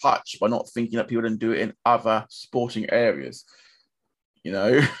out of touch by not thinking that people don't do it in other sporting areas.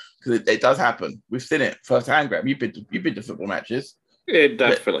 Because it does happen. We've seen it firsthand. Graham, you've been to football matches. it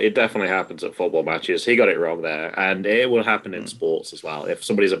definitely happens at football matches. He got it wrong there, and it will happen in sports as well. If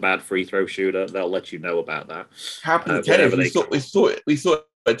somebody's a bad free throw shooter, they'll let you know about that. Happened in tennis. We saw it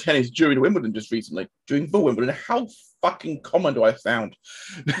at tennis during Wimbledon just recently, during full Wimbledon. How fucking common do I sound?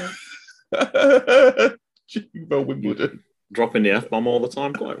 Wimbledon. Dropping the F-bomb all the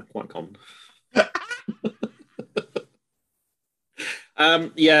time, quite common.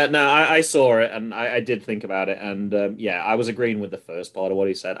 Yeah, no, I saw it and I did think about it, and yeah, I was agreeing with the first part of what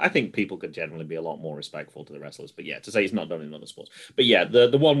he said. I think people could generally be a lot more respectful to the wrestlers, but yeah, to say he's not done in other sports. But yeah,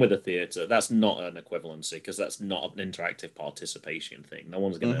 the one with the theatre, that's not an equivalency because that's not an interactive participation thing. No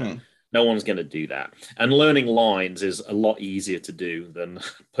one's gonna do that. And learning lines is a lot easier to do than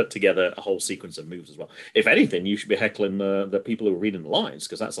put together a whole sequence of moves as well. If anything, you should be heckling the people who are reading the lines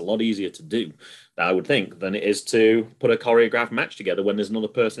because that's a lot easier to do, I would think, than it is to put a choreographed match together when there's another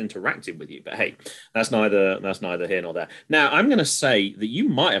person interacting with you. But hey, that's neither here nor there. Now, I'm going to say that you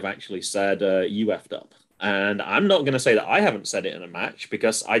might have actually said you effed up. And I'm not going to say that I haven't said it in a match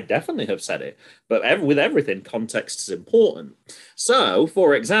because I definitely have said it. But with everything, context is important. So,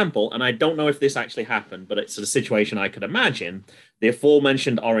 for example, and I don't know if this actually happened, but it's a situation I could imagine, the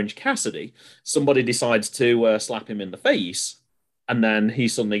aforementioned Orange Cassidy, somebody decides to slap him in the face, and then he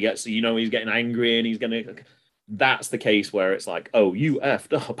suddenly gets, he's getting angry and he's going to... That's the case where it's like, oh, you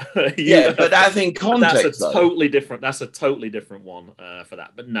effed up. But that's in context. That's a totally different one for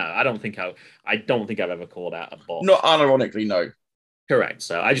that. But no, I don't think I've ever called out a bot. Not unironically, no. Correct.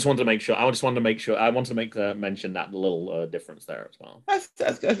 So I just wanted to make sure. I wanted to make mention that little difference there as well.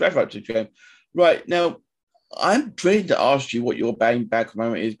 That's very much it, Graham. Right now, I'm trying to ask you what your bang back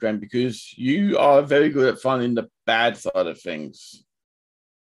moment is, Graham, because you are very good at finding the bad side of things.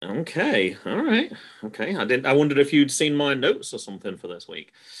 Okay, all right. Okay, I wondered if you'd seen my notes or something for this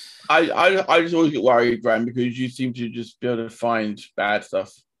week. I just always get worried, Graham, because you seem to just be able to find bad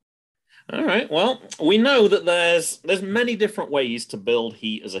stuff. All right. Well, we know that there's many different ways to build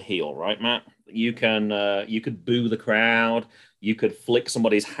heat as a heel, right, Matt? You could boo the crowd. You could flick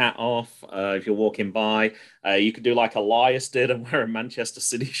somebody's hat off if you're walking by. You could do like Elias did and wear a Manchester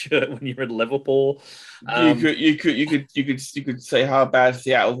City shirt when you're in Liverpool. You could say how bad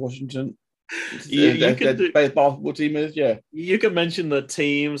Seattle, Washington, you could their basketball team is. Yeah, you can mention the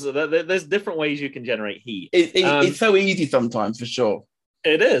teams. There's different ways you can generate heat. It's so easy sometimes, for sure.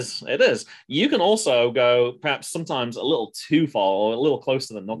 It is. It is. You can also go perhaps sometimes a little too far or a little close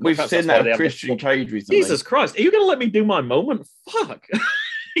to the knuckle. We've Perhaps seen that's why that they with have Christian Cage recently. Jesus Christ. Are you going to let me do my moment? Fuck.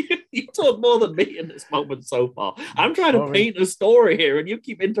 You talk more than me in this moment so far. I'm trying to paint a story here and you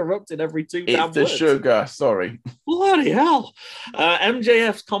keep interrupting every two damn words. It's the sugar. Sorry. Bloody hell.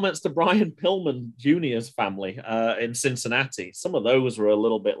 MJF's comments to Brian Pillman Jr.'s family in Cincinnati. Some of those were a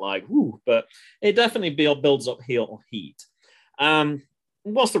little bit like, whoo, but it definitely builds up heel heat.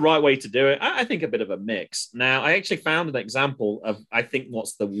 What's the right way to do it? I think a bit of a mix. Now, I actually found an example of, I think,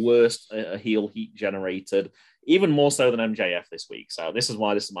 what's the worst heel heat generated, even more so than MJF this week. So this is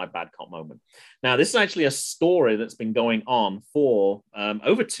why this is my bad cop moment. Now, this is actually a story that's been going on for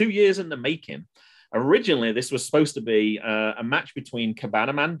over 2 years in the making. Originally, this was supposed to be a match between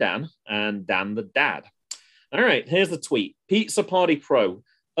Cabana Man Dan and Dan the Dad. All right, here's the tweet. Pizza Party Pro.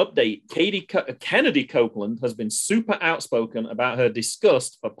 Update, Kennedy Copeland has been super outspoken about her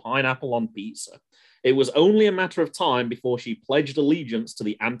disgust for pineapple on pizza. It was only a matter of time before she pledged allegiance to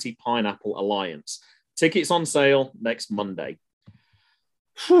the Anti-Pineapple Alliance. Tickets on sale next Monday.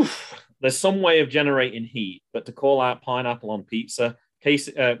 Whew. There's some way of generating heat, but to call out pineapple on pizza,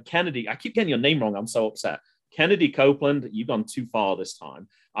 Kennedy, I keep getting your name wrong, I'm so upset. Kennedy Copeland, you've gone too far this time.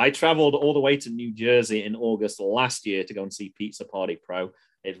 I traveled all the way to New Jersey in August last year to go and see Pizza Party Pro.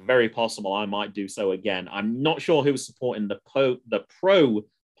 It's very possible I might do so again. I'm not sure who's supporting the pro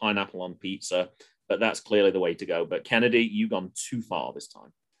pineapple on pizza, but that's clearly the way to go. But Kennedy, you've gone too far this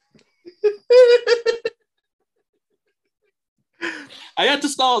time. I had to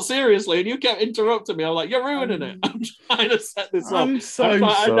start seriously, and you kept interrupting me. I'm like, you're ruining it. I'm trying to set this up. I'm sorry.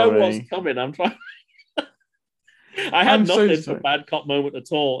 I know what's coming. I'm trying. I had nothing for bad cop moment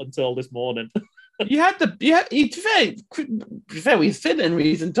at all until this morning. We've said in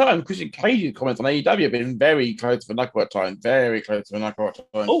recent times, Christian Cage's comments on AEW have been very close for knuckle at times. Very close for knuckle at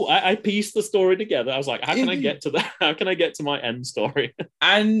times. Oh, I pieced the story together. I was like, how can I get to that? How can I get to my end story?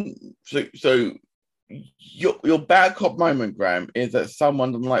 And so your bad cop moment, Graham, is that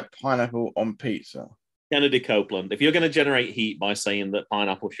someone doesn't like pineapple on pizza. Kennedy Copeland, if you're going to generate heat by saying that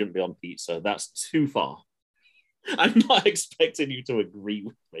pineapple shouldn't be on pizza, that's too far. I'm not expecting you to agree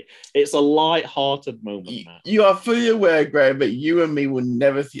with me. It's a light-hearted moment, Matt. You are fully aware, Graham, but you and me will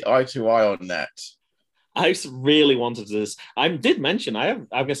never see eye to eye on that. I really wanted this. I did mention, I'm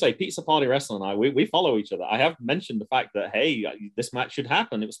going to say, Pizza Party Wrestling and I, we follow each other. I have mentioned the fact that, hey, this match should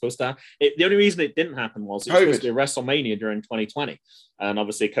happen. It was supposed to happen. The only reason it didn't happen was it was supposed to be WrestleMania during 2020. And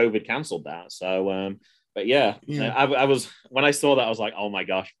obviously COVID cancelled that. So, but yeah. I was, when I saw that, I was like, oh my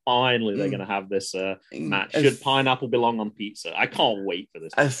gosh, finally they're going to have this match. Should pineapple belong on pizza? I can't wait for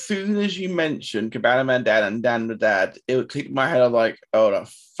this. As soon as you mentioned Cabana Man Dad and Dan the Dad, it would click in my head. I was like, oh, the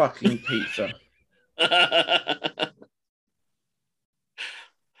fucking pizza.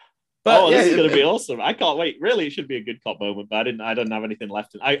 But this is going to be awesome. I can't wait. Really, it should be a good cop moment, but I don't have anything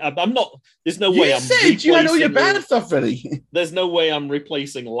left. I'm not. There's no way I'm. Said you had all your bad stuff ready. There's no way I'm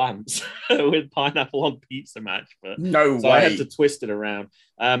replacing Lance with pineapple on pizza match. But no way. I had to twist it around.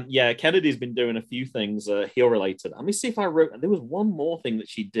 Yeah, Kennedy's been doing a few things heel related. Let me see if I wrote. There was one more thing that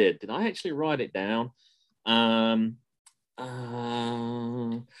she did. Did I actually write it down? Oh,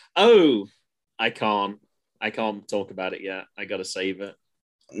 I can't talk about it yet. I got to save it.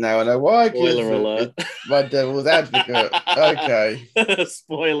 Now I know why. Spoiler alert. My devil's advocate. Okay.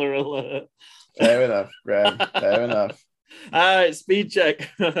 Spoiler alert. Fair enough, Graham. Fair enough. All right, speed check.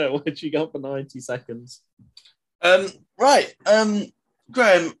 What you got for 90 seconds? Right. Graham,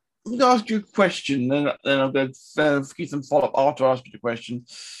 I'm going to ask you a question, then I'm going to give some follow-up after I ask you the question.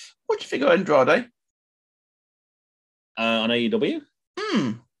 What do you think of Andrade? On AEW?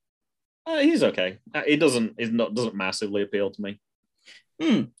 He's okay. It doesn't massively appeal to me.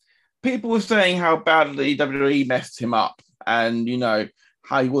 People were saying how badly WWE messed him up, and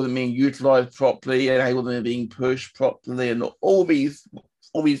how he wasn't being utilized properly, and how he wasn't being pushed properly, and all these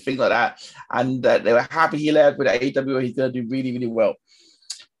things like that. And they were happy he left with AEW. He's going to do really, really well.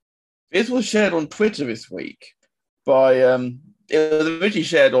 This was shared on Twitter this week by it was originally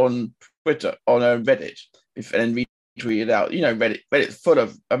shared on Twitter, on Reddit, and then retweeted out. You know, Reddit's full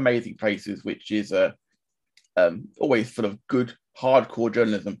of amazing places, which is always full of good, hardcore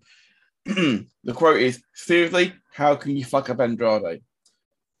journalism. The quote is, seriously, how can you fuck up Andrade?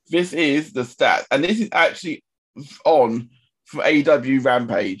 This is the stat, and this is actually on from AEW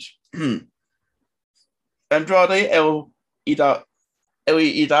Rampage. Andrade El Idal,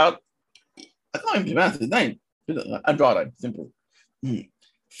 I can't even pronounce his name. Andrade, simple.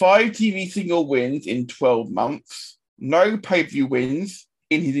 5 TV single wins in 12 months. No pay-per-view wins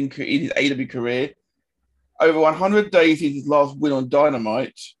in his AEW career. Over 100 days since his last win on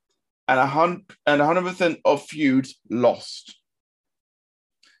Dynamite. And 100% of feuds lost.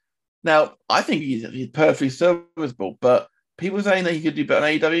 Now, I think he's perfectly serviceable, but people saying that he could do better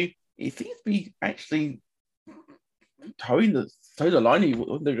in AEW, he seems to be actually towing the line. He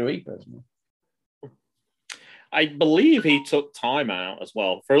wouldn't agree, personally. I believe he took time out as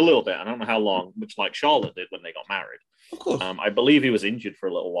well for a little bit. I don't know how long, much like Charlotte did when they got married. Of course. I believe he was injured for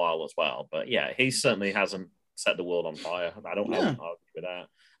a little while as well. But yeah, he certainly hasn't set the world on fire. I don't argue with that.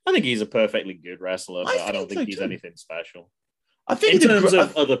 I think he's a perfectly good wrestler, but I don't think he's anything special. I think in terms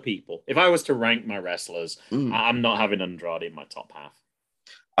of other people, if I was to rank my wrestlers, I'm not having Andrade in my top half.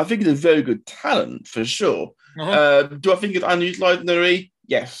 I think he's a very good talent, for sure. Do I think it's unutilized in the ring?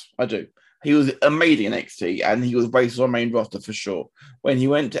 Yes, I do. He was amazing in NXT, and he was wasted on main roster for sure. When he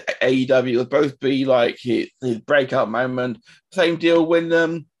went to AEW, it was supposed to be like his breakout moment. Same deal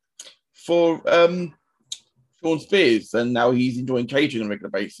when for Shawn Spears, and now he's enjoying catering on a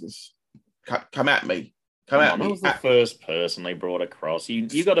regular basis. Come at me. I was the first person they brought across.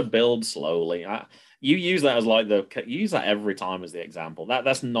 You got to build slowly. You use that as you use that every time as the example.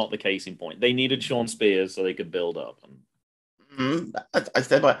 That's not the case in point. They needed Shawn Spears so they could build up. I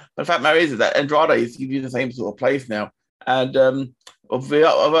said, but the fact matter is that Andrade is in the same sort of place now, and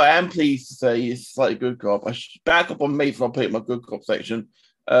I am pleased to say he's slightly good cop. I should back up on me for I'll put it in my good cop section.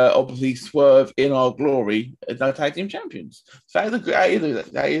 Obviously, Swerve in Our Glory is now tag team champions. So I back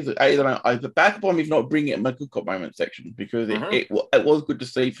up on me for not bringing it in my good cop moment section because it was good to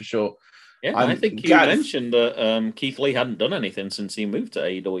see for sure. Yeah, I think you mentioned that Keith Lee hadn't done anything since he moved to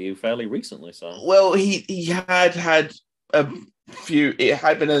AEW fairly recently. So well, he had a few. It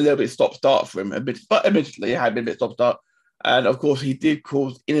had been a little bit stop-start for him a bit, but admittedly, it had been a bit stop-start. And of course, he did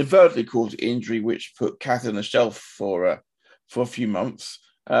inadvertently cause injury, which put Cass on the shelf for a few months.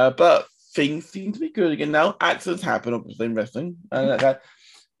 But things seem to be good again now. Accidents happen, obviously, in wrestling. But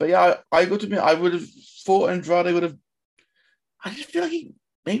yeah, I got to admit, I would have thought Andrade would have. I just feel like he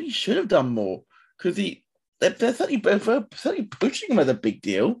maybe should have done more because they're certainly pushing him as a big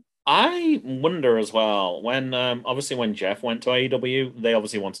deal. I wonder as well when obviously when Jeff went to AEW, they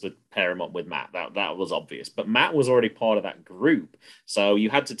obviously wanted to pair him up with Matt. That was obvious, but Matt was already part of that group, so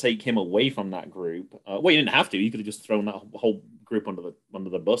you had to take him away from that group. Well, you didn't have to. You could have just thrown that whole group under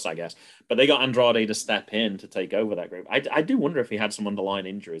the bus, I guess. But they got Andrade to step in to take over that group. I do wonder if he had some underlying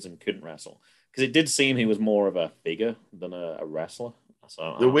injuries and couldn't wrestle because it did seem he was more of a figure than a wrestler.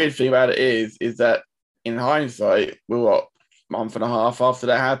 So the weird thing about it is that in hindsight, we're what, month and a half after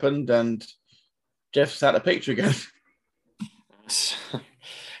that happened, and Jeff's out of the picture again.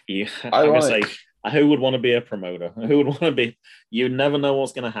 Yeah, I'm gonna say, who would want to be a promoter? Who would want to be? You never know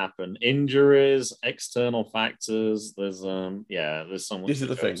what's going to happen. Injuries, external factors. There's so much. This is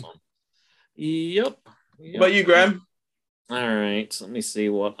the thing. Yep. What about you, Graham? All right, let me see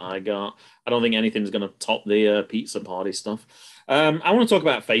what I got. I don't think anything's going to top the pizza party stuff. I want to talk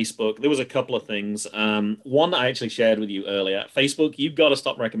about Facebook. There was a couple of things. One that I actually shared with you earlier. Facebook, you've got to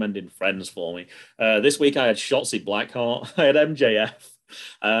stop recommending friends for me. This week I had Shotzi Blackheart. I had MJF.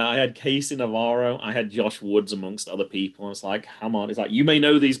 I had Casey Navarro. I had Josh Woods amongst other people. And it's like, come on. It's like, you may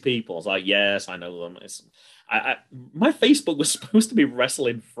know these people. It's like, yes, I know them. My Facebook was supposed to be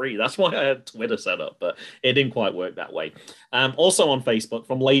wrestling free. That's why I had Twitter set up, but it didn't quite work that way. Also on Facebook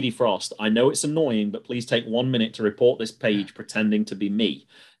from Lady Frost, I know it's annoying, but please take 1 minute to report this page pretending to be me.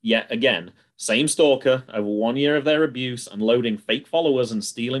 Yet again, same stalker, over 1 year of their abuse and loading fake followers and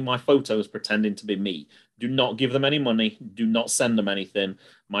stealing my photos pretending to be me. Do not give them any money. Do not send them anything.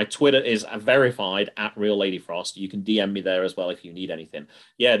 My Twitter is verified at Real Lady Frost. You can DM me there as well if you need anything.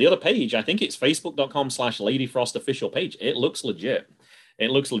 Yeah, the other page, I think it's facebook.com/Lady Frost official page. It looks legit. It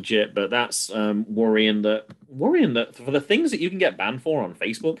looks legit, but that's worrying that for the things that you can get banned for on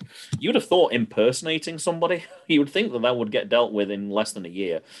Facebook, you would have thought impersonating somebody, you would think that would get dealt with in less than a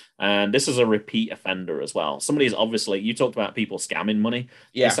year. And this is a repeat offender as well. Somebody's obviously, you talked about people scamming money.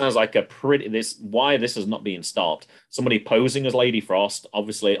 Yeah. It sounds like why this is not being stopped. Somebody posing as Lady Frost,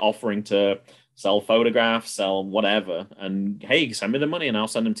 obviously offering to sell photographs, sell whatever, and hey, send me the money and I'll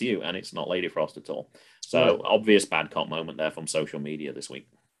send them to you. And it's not Lady Frost at all. So obvious bad cop moment there from social media this week.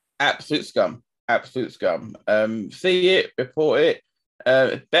 Absolute scum. Absolute scum. See it, report it.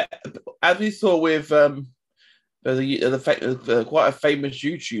 As we saw with there's quite a famous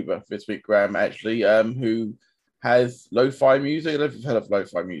YouTuber this week, Graham, actually, who has lo-fi music. I don't know if you've heard of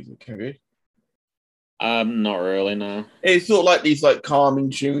lo-fi music, have you? Not really, no. It's sort of like these like calming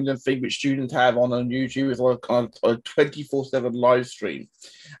tunes and things which students have on YouTube. It's like on a 24/7 live stream.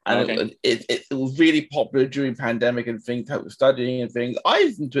 And Okay. it was really popular during pandemic and things, help with studying and things. I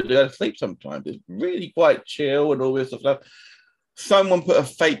listen to it to go to sleep sometimes. It's really quite chill and all this stuff. Someone put a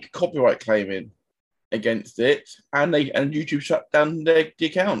fake copyright claim in against it, and YouTube shut down the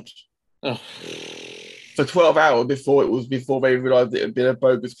account Oh. for 12 hours before they realized it had been a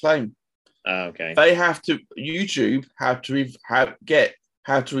bogus claim. Okay. YouTube have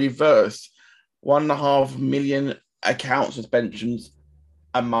to reverse 1.5 million account suspensions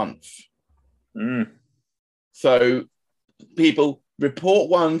a month. So people report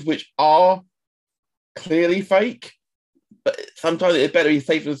ones which are clearly fake, but sometimes it's better to be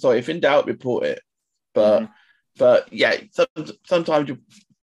safe than sorry. If in doubt, report it. But yeah, sometimes you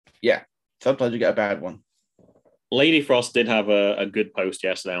get a bad one. Lady Frost did have a good post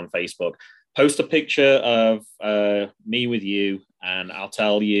yesterday on Facebook. Post a picture of me with you, and I'll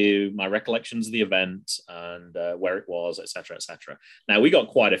tell you my recollections of the event and where it was, etc., etc. Now, we got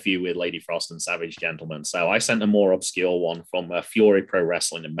quite a few with Lady Frost and Savage Gentleman, so I sent a more obscure one from Fury Pro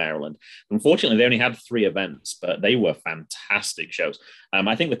Wrestling in Maryland. Unfortunately, they only had 3 events, but they were fantastic shows.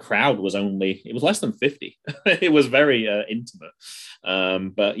 I think the crowd was less than 50. It was very intimate.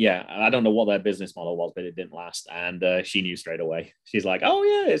 But yeah, I don't know what their business model was, but it didn't last. And she knew straight away. She's like, oh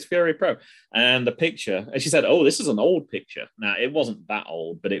yeah, it's Fury Pro. And the picture, and she said, oh, this is an old picture. Now, it wasn't that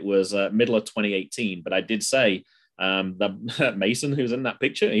old, but it was middle of 2018. But I did say the Mason who's in that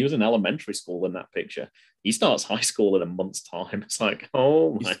picture, he was in elementary school in that picture. He starts high school in a month's time. It's like,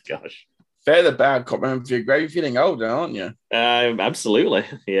 oh my gosh. Fair the bad cop, remember, you're great feeling older, aren't you? Absolutely.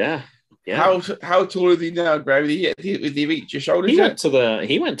 Yeah. How tall is he now, Gravy? Did he reach your shoulders? He went to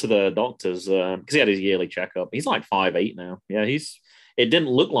the doctors because he had his yearly checkup. He's like 5'8" now. Yeah, it didn't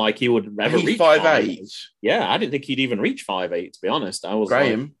look like he would ever reach 5'8". Yeah, I didn't think he'd even reach 5'8", to be honest. I was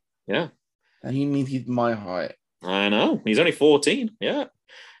Graham. Like, yeah. And he means he's my height. I know. He's only 14. Yeah.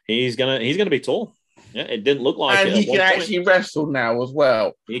 He's gonna be tall. Yeah, it didn't look like and it. And he can actually wrestle now as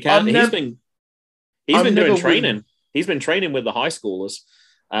well. He can. He's been doing training. He's been training with the high schoolers.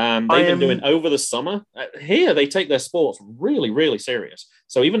 They've been doing over the summer. Here, they take their sports really, really serious.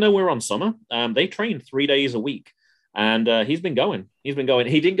 So even though we're on summer, they train 3 days a week. And he's been going. He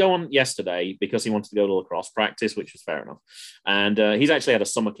didn't go on yesterday because he wanted to go to lacrosse practice, which was fair enough. And he's actually had a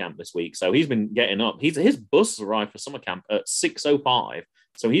summer camp this week. So he's been getting up. His bus arrived for summer camp at 6:05.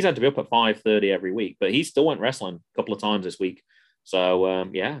 So he's had to be up at 5:30 every week. But he still went wrestling a couple of times this week. So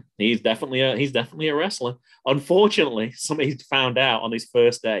yeah, he's definitely a wrestler. Unfortunately, somebody found out on his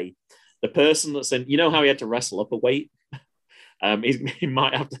first day. The person that's in, you know how he had to wrestle up a weight? He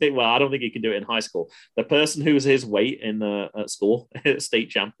might have to. Well, I don't think he can do it in high school. The person who's his weight at school, state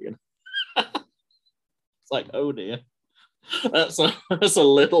champion. It's like, oh dear, that's a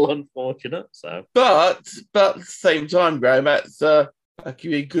little unfortunate. So, but at the same time, Graham, that could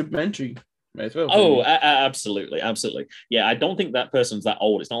be a good mentoring. As well, oh, absolutely. Yeah, I don't think that person's that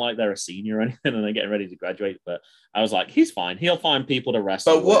old. It's not like they're a senior or anything and they're getting ready to graduate. But I was like, he's fine. He'll find people to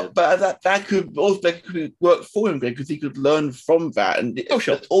wrestle. But that could work for him because he could learn from that. And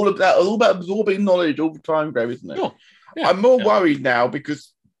sure. It's all about absorbing knowledge all the time, Graham, isn't it? Sure. Yeah, I'm more worried now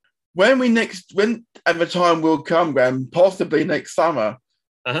because when at the time will come, Graham, possibly next summer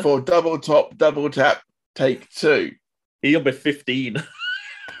for double tap, take 2. He'll be 15.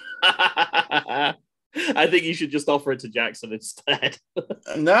 I think you should just offer it to Jackson instead.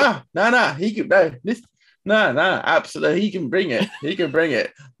 No. He could absolutely. He can bring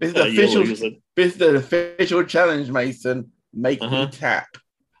it. This is the official challenge, Mason. Make me tap.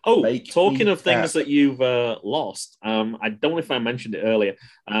 Oh, talking of things that you've lost, I don't know if I mentioned it earlier.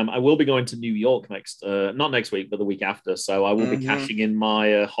 I will be going to New York not next week, but the week after. So I will be cashing in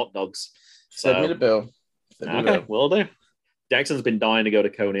my hot dogs. Send me the bill. Okay, will do. Jackson's been dying to go to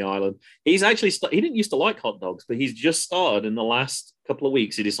Coney Island. He's actually he didn't used to like hot dogs, but he's just started in the last couple of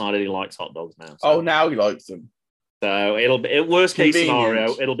weeks. He decided he likes hot dogs now. So. Oh, now he likes them. So it'll be worst case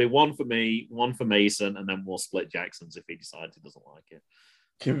scenario. It'll be one for me, one for Mason, and then we'll split Jackson's if he decides he doesn't like it.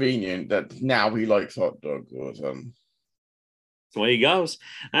 Convenient that now he likes hot dogs or something. So there he goes.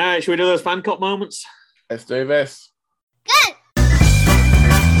 All right, should we do those fan cop moments? Let's do this. Good.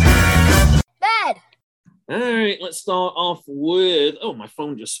 Bad. All right, let's start off with. Oh, my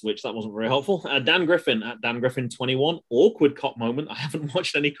phone just switched. That wasn't very helpful. Dan Griffin at Dan Griffin 21. Awkward cop moment. I haven't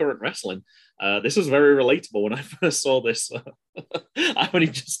watched any current wrestling. This is very relatable. When I first saw this, I only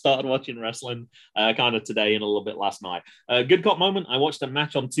just started watching wrestling kind of today and a little bit last night. Good cop moment. I watched a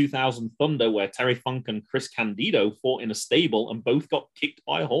match on 2000 Thunder where Terry Funk and Chris Candido fought in a stable and both got kicked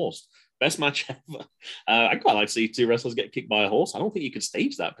by a horse. Best match ever. I quite like to see two wrestlers get kicked by a horse. I don't think you could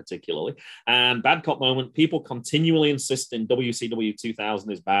stage that particularly. And bad cop moment. People continually insist in WCW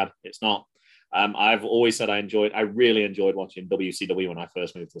 2000 is bad. It's not. I've always said I really enjoyed watching WCW when I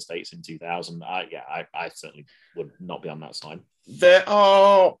first moved to the States in 2000. I certainly would not be on that side. There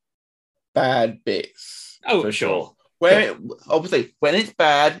are bad bits. Oh, for sure. Obviously, when it's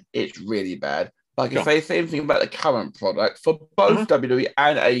bad, it's really bad. But I can say the same thing about the current product for both WWE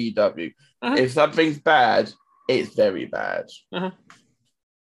and AEW. If something's bad, it's very bad. Okay,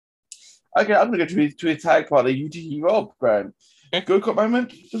 I'm going to go to his tag partner, UTE Rob, Graham. Good cop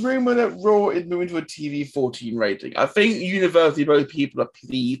moment. The rumor that Raw is moving to a TV 14 rating. I think universally both people are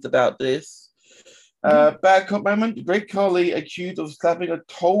pleased about this. Bad cop moment. Great Khali accused of slapping a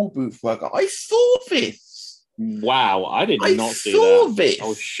toll booth worker. I saw this. Wow, I did not see that. This. I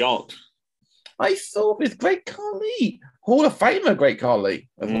was shocked. I saw this. Great Khali. Hall of Famer Great Khali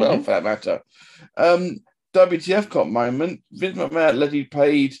as well, for that matter. WTF cop moment. Vince McMahon allegedly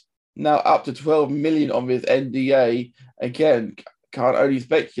paid now up to $12 million on his NDA. Again, can't only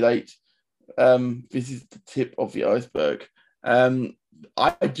speculate. This is the tip of the iceberg. I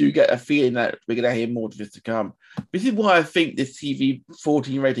do get a feeling that we're going to hear more of this to come. This is why I think this TV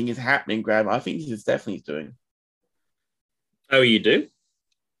 14 rating is happening, Graham. I think this is Stephanie's doing. Oh, you do?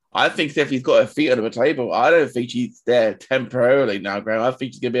 I think Stephanie's got her feet under the table. I don't think she's there temporarily now, Graham. I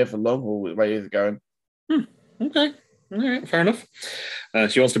think she's going to be here for long haul with the way it's going. Okay. All right, fair enough.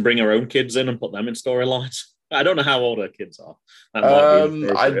 She wants to bring her own kids in and put them in storylines. I don't know how old her kids are. I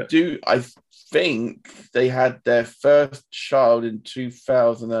think they had their first child in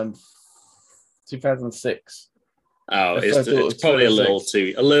 2006. Oh, it's probably a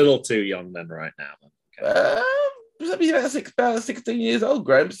little too young then right now. Okay. About 16 years old,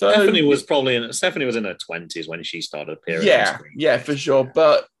 Graham. So Stephanie was in her 20s when she started appearing. Yeah, for sure.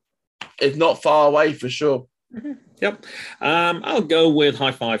 But it's not far away for sure. Yep. I'll go with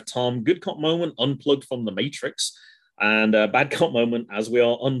High Five Tom. Good cop moment, unplugged from the Matrix. And bad cop moment, as we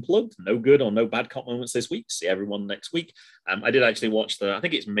are unplugged. No good or no bad cop moments this week. See everyone next week. I did actually watch I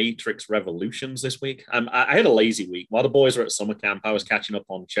think it's Matrix Revolutions this week. I had a lazy week. While the boys were at summer camp, I was catching up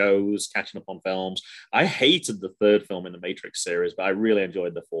on shows, catching up on films. I hated the third film in the Matrix series, but I really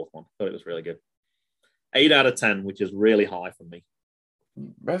enjoyed the fourth one. I thought it was really good. 8 out of 10, which is really high for me.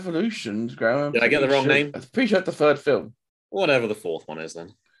 Revolutions, Graham. Did I get the wrong name? I'm pretty sure it's the third film. Whatever the fourth one is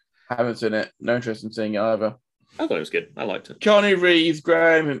then. Haven't seen it. No interest in seeing it either. I thought it was good. I liked it. Keanu Reeves,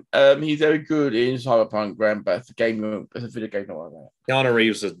 Graham. He's very good in Cyberpunk, Graham, but it's a video game, not like that. Keanu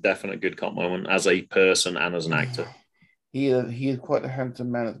Reeves is a definite good cop moment as a person and as an actor. He is quite a handsome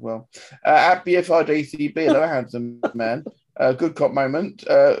man as well. At BFRJCB, another handsome man. Good cop moment.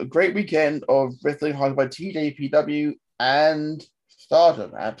 Great weekend of wrestling hosted by TJPW and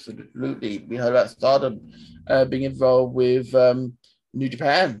Stardom. Absolutely. We heard about Stardom being involved with New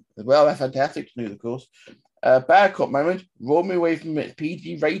Japan as well. That's fantastic news, of course. Bad cop moment. Roll me away from its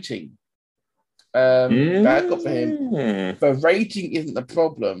PG rating. Bad cop for him. The rating isn't the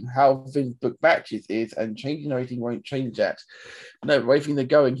problem. How Vince book matches is, and changing the rating won't change that. No, the way things are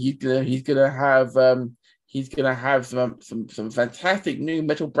going, he's gonna have some fantastic new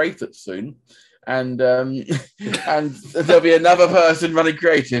metal bracelets soon, and and there'll be another person running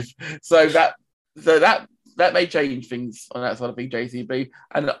creative. So that may change things on that side of JCB.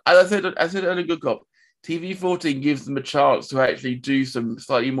 And as I said earlier, good cop. TV 14 gives them a chance to actually do some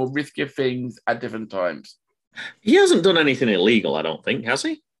slightly more riskier things at different times. He hasn't done anything illegal, I don't think, has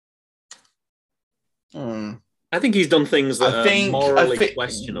he? I think he's done things that are morally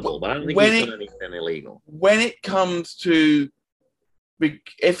questionable, but I don't think he's done anything illegal. When it comes to,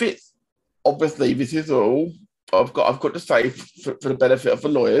 if it's obviously this is all I've got to say for the benefit of the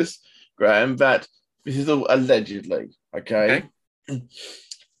lawyers, Graham, that this is all allegedly. Okay.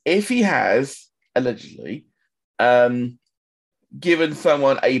 If he has allegedly given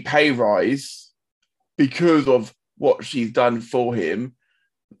someone a pay rise because of what she's done for him,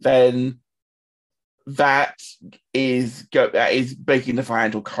 then that is breaking the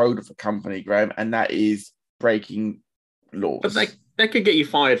financial code of the company, Graham, and that is breaking laws. But they could get you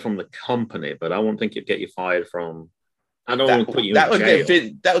fired from the company, but I won't think it'd get you fired from. I don't want to put you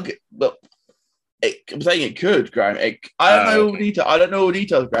in jail. I'm saying it could, Graham. I don't know all details. I don't know all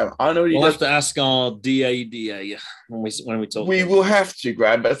details, Graham. I know. We'll have to ask our DADA when we talk. We will have to,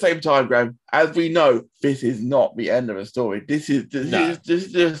 Graham. But at the same time, Graham, as we know, this is not the end of the story. This is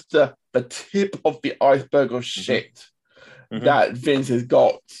just the tip of the iceberg of shit that Vince has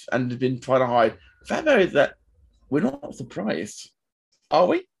got and has been trying to hide. The fact though is that we're not surprised, are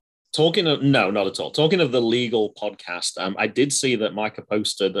we? No, not at all. Talking of the legal podcast, I did see that Micah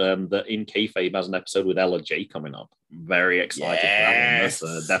posted that In Kayfabe has an episode with Ella J coming up. Very excited for that one. That's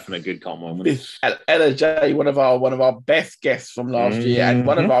a definite good moment. Ella J, one of our best guests from last year, and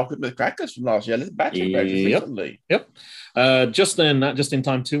one of our Christmas crackers from last year. Let's back recently. Yep. Just in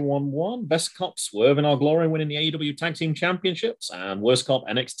time, 2-1-1. Best Cop Swerve in Our Glory winning the AEW Tag Team Championships, and Worst Cop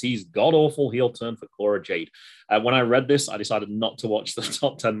NXT's god awful heel turn for Cora Jade. When I read this, I decided not to watch the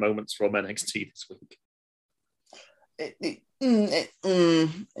top 10 moments from NXT this week.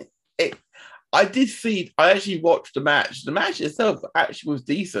 I actually watched the match. The match itself actually was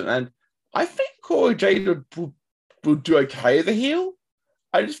decent, and I think Cora Jade would do okay as a heel.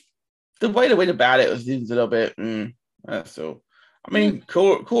 The way they went about it was a little bit. That's all. I mean,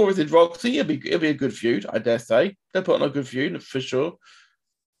 Cora versus Roxy, it'll be a good feud, I dare say. They'll put on a good feud for sure.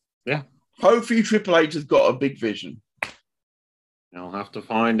 Yeah. Hopefully, Triple H has got a big vision. I'll have to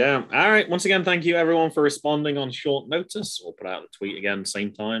find out. All right. Once again, thank you everyone for responding on short notice. We'll put out the tweet again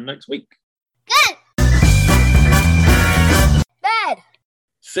same time next week. Good. Bad.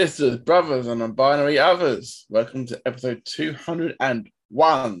 Sisters, brothers, and non-binary others. Welcome to episode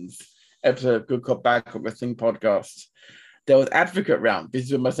 201 episode of Good Cop Bad Cop Wrestling Podcast. There was advocate round. This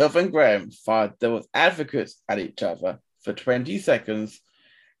is with myself and Graham. There was advocates at each other for 20 seconds.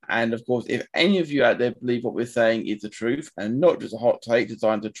 And of course, if any of you out there believe what we're saying is the truth and not just a hot take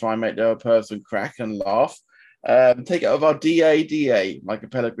designed to try and make the other person crack and laugh, take it of our DADA, Michael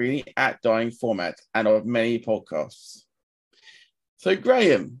Pellegrini, at Dying Format, and of many podcasts. So,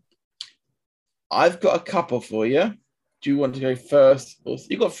 Graham, I've got a couple for you. Do you want to go first?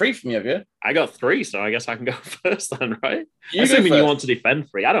 You got 3 from me, have you? I got 3, so I guess I can go first then, right? Assuming you want to defend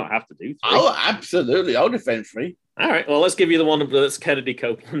 3. I don't have to do 3. Oh, absolutely. I'll defend 3. All right. Well, let's give you the one that's Kennedy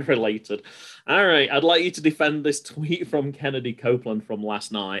Copeland related. All right. I'd like you to defend this tweet from Kennedy Copeland from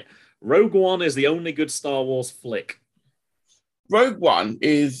last night. Rogue One is the only good Star Wars flick. Rogue One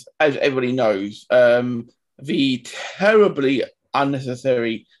is, as everybody knows, the terribly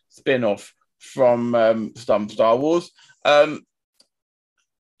unnecessary spin-off from some Star Wars.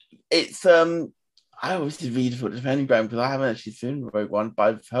 It's I always really difficult defending Graham because I haven't actually seen Rogue One, but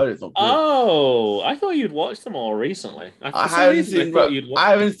I've heard it's not good. Oh, I thought you'd watched them all recently. I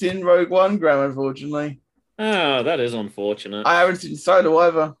haven't seen Rogue One, Graham, unfortunately. Oh, that is unfortunate. I haven't seen Solo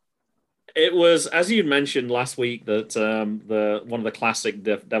either. It was, as you mentioned last week, that one of the classic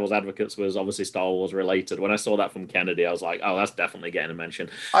Devil's Advocates was obviously Star Wars related. When I saw that from Kennedy, I was like, "Oh, that's definitely getting a mention."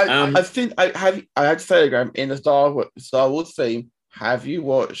 I think I had to say, Graham, in the Star Wars theme, have you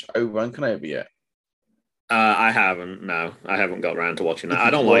watched Obi-Wan Kenobi yet? I haven't. No, I haven't got around to watching that.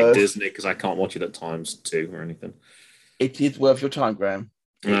 I don't like Disney because I can't watch it at times 2 or anything. It is worth your time, Graham.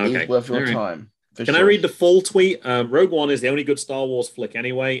 It is worth your time. Can I read the full tweet? Rogue One is the only good Star Wars flick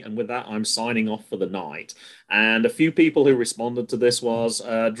anyway, and with that, I'm signing off for the night. And a few people who responded to this was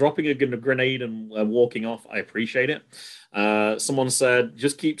dropping a grenade and walking off. I appreciate it. Someone said,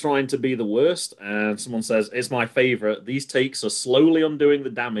 just keep trying to be the worst. And someone says, it's my favorite. These takes are slowly undoing the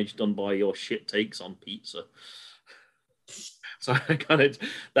damage done by your shit takes on pizza. So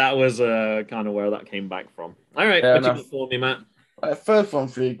that was kind of where that came back from. All right, what you got for me, Matt? First one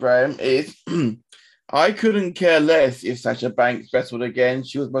for you, Graham, is I couldn't care less if Sasha Banks wrestled again.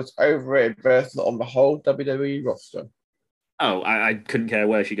 She was the most overrated wrestler on the whole WWE roster. Oh, I couldn't care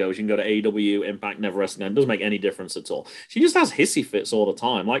where she goes. She can go to AEW, Impact, Never Wrestling. It doesn't make any difference at all. She just has hissy fits all the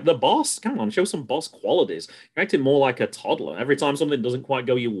time. Like the boss, come on, show some boss qualities. You're acting more like a toddler. Every time something doesn't quite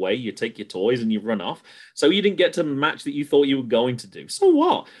go your way, you take your toys and you run off. So you didn't get to the match that you thought you were going to do. So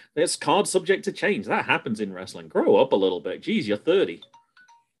what? It's card subject to change. That happens in wrestling. Grow up a little bit. Geez, you're 30.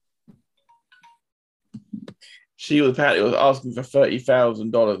 She was apparently asking for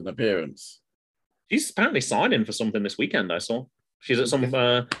 $30,000 an appearance. She's apparently signing for something this weekend, I saw. She's at some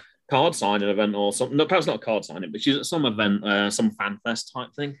card signing event or something. No, perhaps not card signing, but she's at some event, some fan fest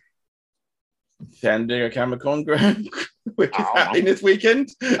type thing. San Diego Comic-Con, Graham, which is happening this weekend.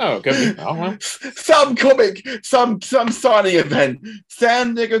 Oh, good. Oh, well. Some signing event.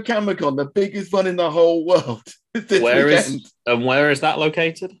 San Diego Comic-Con, the biggest one in the whole world. Where is that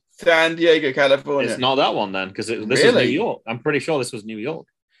located? San Diego, California. It's not that one then, because this is New York. I'm pretty sure this was New York.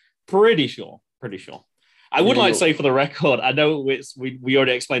 Pretty sure. I would like to say for the record, I know we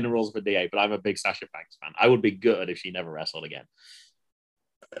already explained the rules for DA, but I'm a big Sasha Banks fan. I would be gutted if she never wrestled again.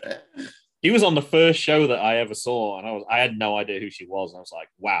 He was on the first show that I ever saw, and I had no idea who she was. And I was like,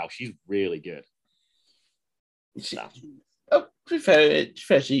 wow, she's really good. To be fair,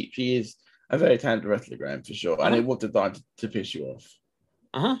 she is a very talented wrestler, Graham, for sure. And it was designed to piss you off.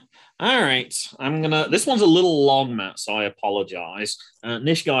 All right. This one's a little long, Matt, so I apologize.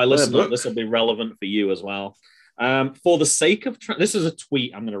 Nish guy, listen up. This will be relevant for you as well. For the sake of this is a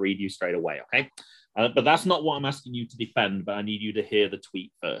tweet I'm going to read you straight away, okay? But that's not what I'm asking you to defend, but I need you to hear the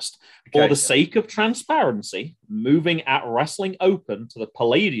tweet first. Okay. For the sake of transparency, moving at Wrestling Open to the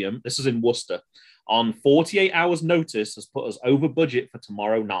Palladium, this is in Worcester, on 48 hours notice has put us over budget for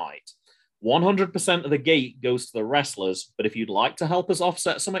tomorrow night. 100% of the gate goes to the wrestlers, but if you'd like to help us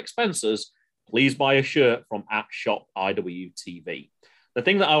offset some expenses, please buy a shirt from @shop.IWTV. The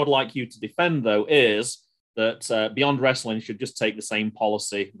thing that I would like you to defend, though, is that Beyond Wrestling should just take the same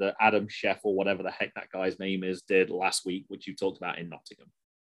policy that Adam Sheff, or whatever the heck that guy's name is, did last week, which you talked about in Nottingham.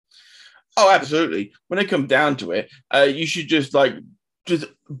 Oh, absolutely. When it comes down to it, you should just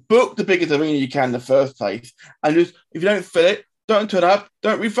book the biggest arena you can in the first place, and just, if you don't fill it, don't turn up,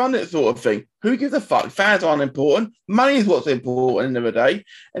 don't refund it, sort of thing. Who gives a fuck? Fans aren't important. Money is what's important in the day.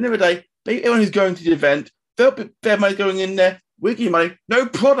 End of the day, everyone who's going to the event, their money going in there, we give you money, no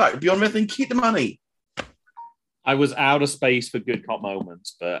product. Beyond Wrestling, keep the money. I was out of space for good cop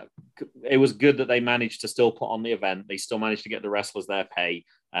moments, but it was good that they managed to still put on the event. They still managed to get the wrestlers their pay.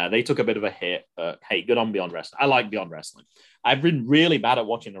 They took a bit of a hit, but hey, good on Beyond Wrestling. I like Beyond Wrestling. I've been really bad at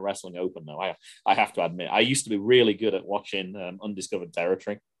watching the Wrestling Open, though. I have to admit, I used to be really good at watching Undiscovered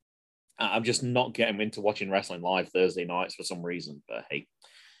Territory. I'm just not getting into watching wrestling live Thursday nights for some reason, but hey,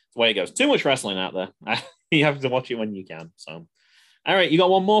 it's the way it goes. Too much wrestling out there. You have to watch it when you can. So, all right, you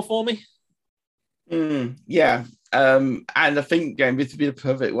got one more for me? Yeah. And I think, again, this would be the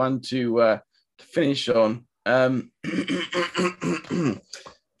perfect one to finish on.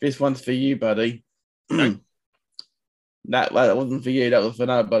 This one's for you, buddy. That wasn't for you. That was for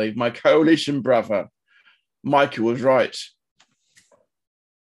another buddy. My coalition brother, Michael, was right.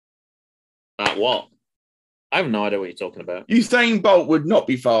 What? I have no idea what you're talking about. Usain Bolt would not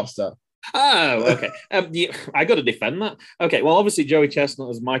be faster. Oh, okay. I got to defend that. Okay, well, obviously, Joey Chestnut,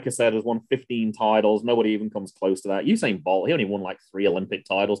 as Micah said, has won 15 titles. Nobody even comes close to that. Usain Bolt, he only won like 3 Olympic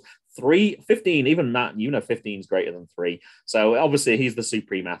titles. 15, even that, 15 is greater than 3. So, obviously, he's the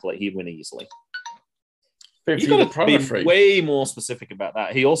supreme athlete. He'd win easily. You've got to be way more specific about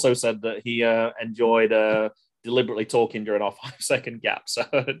that. He also said that he enjoyed deliberately talking during our 5-second gap, so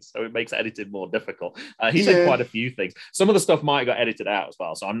it makes editing more difficult. He said quite a few things. Some of the stuff might have got edited out as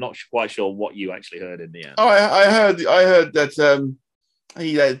well, so I'm not quite sure what you actually heard in the end. Oh, I heard that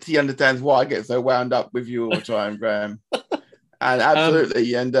he understands why I get so wound up with you all the time, Graham. And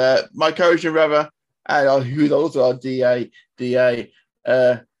absolutely, and my coach and brother, and who's also our DA,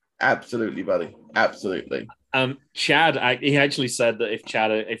 absolutely, buddy, absolutely. Chad, he actually said that if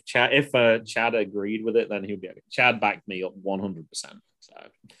Chad agreed with it, then he'd be okay. Chad backed me up 100%. So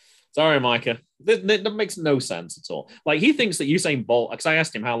sorry, Micah. That makes no sense at all. Like, he thinks that Usain Bolt, because I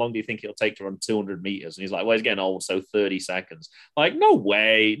asked him how long do you think it'll take to run 200 meters, and he's like, well, he's getting old, so 30 seconds. Like, no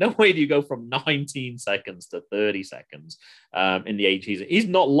way do you go from 19 seconds to 30 seconds in the age he's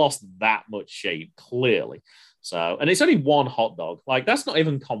not lost that much shape, clearly. So, and it's only one hot dog. Like, that's not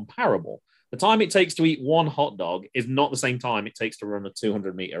even comparable. The time it takes to eat one hot dog is not the same time it takes to run a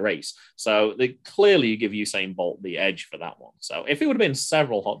 200-meter race. So clearly you give Usain Bolt the edge for that one. So if it would have been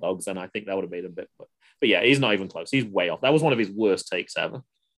several hot dogs, then I think that would have been a bit. But yeah, he's not even close. He's way off. That was one of his worst takes ever.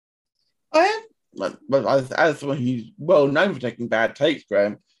 But as someone who's well known for taking bad takes,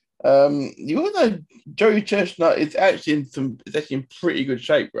 Graham, you all know Joey Chestnut is actually in pretty good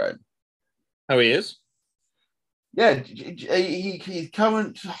shape, Graham. Oh, he is? Yeah, his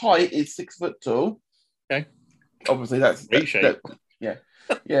current height is 6 foot tall. Okay. Obviously, that's shape.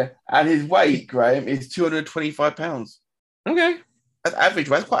 Yeah. And his weight, Graham, is 225 pounds. Okay. That's average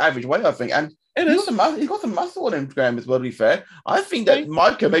weight. That's quite average weight, I think. And he's got some muscle on him, Graham, as well, to be fair. I think that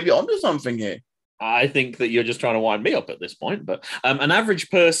Micah may be onto something here. I think that you're just trying to wind me up at this point. But an average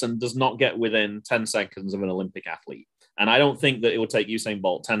person does not get within 10 seconds of an Olympic athlete. And I don't think that it would take Usain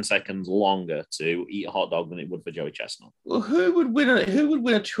Bolt 10 seconds longer to eat a hot dog than it would for Joey Chestnut. Well, who would win a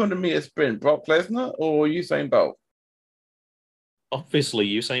 200-meter sprint? Brock Lesnar or Usain Bolt? Obviously,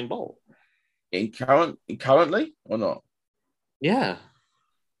 Usain Bolt. Currently or not? Yeah.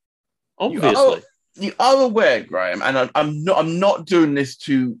 Obviously. You are aware, Graham, and I'm not doing this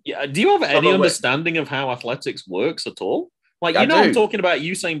to. Yeah. Do you have any understanding of how athletics works at all? Like, I I'm do. talking about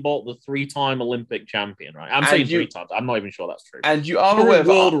Usain Bolt, the 3-time Olympic champion, right? I'm And saying you- 3 times. I'm not even sure that's true. And you are aware Current of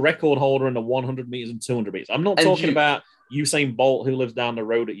world record holder in the 100 meters and 200 meters. I'm not And talking you- about Usain Bolt, who lives down the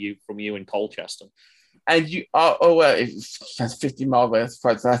road from you in Colchester. And you are aware that's 50 miles away.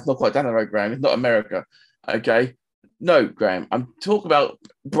 That's not quite down the road, Graham. It's not America. Okay. No, Graham. I'm talking about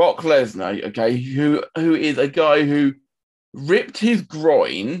Brock Lesnar, okay, who is a guy who ripped his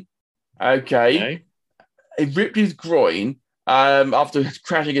groin. Okay. He ripped his groin after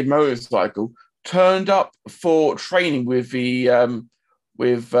crashing his motorcycle, turned up for training with the I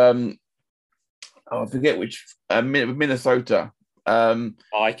forget which Minnesota.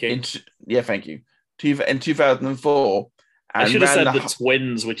 Viking. Thank you. In 2004. I And should have ran said the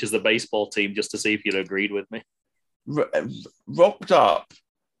Twins, which is the baseball team, just to see if you'd agreed with me. rocked up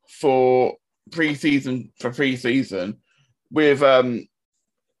for preseason with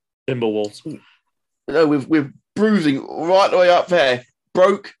Timberwolves. with bruising right the way up there.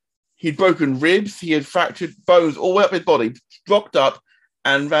 He'd broken ribs, he had fractured bones all the way up his body, rocked up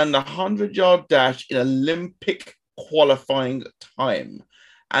and ran the 100-yard dash in Olympic qualifying time.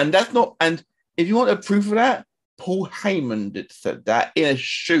 And that's not, and if you want a proof of that, Paul Heyman said that in a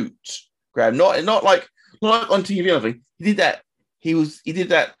shoot, Graham. Not like on TV or anything. He did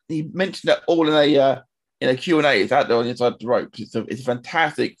that. He mentioned that all in a Q&A. It's out there on the inside the ropes. It's a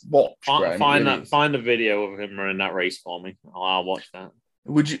fantastic watch, Graham. Find the video of him running that race for me. I'll watch that.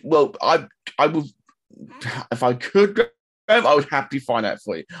 Would you? Well, I would, if I could, Graham, I would happily find that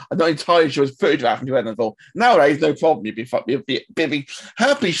for you. I'm not entirely sure it's footage of happened to anything at all. Nowadays, no problem. You'd be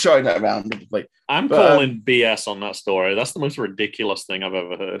happily showing that around. I'm calling BS on that story. That's the most ridiculous thing I've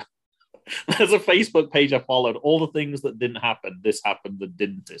ever heard. There's a Facebook page I followed. All the things that didn't happen. This happened. The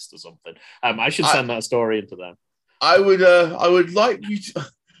dentist or something. I should send that story into them. I would like you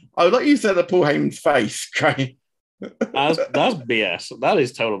to say the Paul Heyman's face, Graham. That's BS. That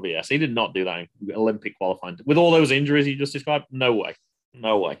is total BS. He did not do that in Olympic qualifying. With all those injuries you just described, no way.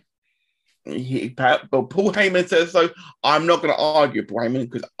 But Paul Heyman says so. I'm not going to argue Paul Heyman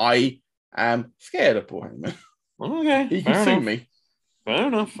because I am scared of Paul Heyman. Okay. He can sue me. Fair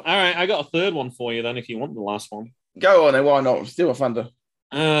enough. All right, I got a third one for you then if you want the last one. Go on then, why not? Still a thunder.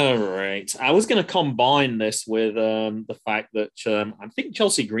 All right. I was going to combine this with the fact that I think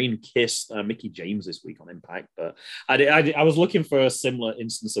Chelsea Green kissed Mickey James this week on Impact, but I was looking for a similar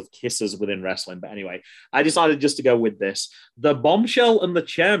instance of kisses within wrestling. But anyway, I decided just to go with this. The Bombshell and the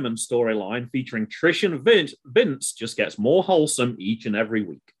Chairman storyline featuring Trish and Vince just gets more wholesome each and every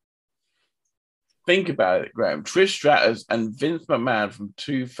week. Think about it, Graham. Trish Stratus and Vince McMahon from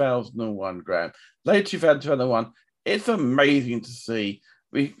 2001, Graham. Late 2001. It's amazing to see.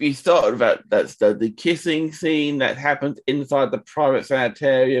 We started about that's the kissing scene that happens inside the private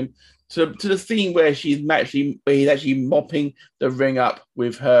sanitarium to the scene where he's actually mopping the ring up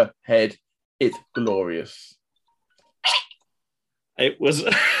with her head. It's glorious. It was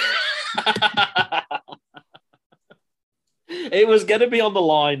it was going to be on the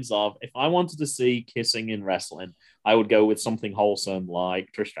lines of, if I wanted to see kissing in wrestling, I would go with something wholesome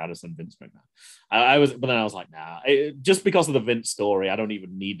like Trish Stratus and Vince McMahon. But then I was like, nah. Just because of the Vince story, I don't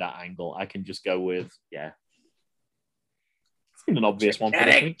even need that angle. I can just go with, yeah. It's an obvious one.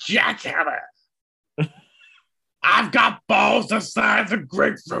 Jackhammer. I've got balls the size of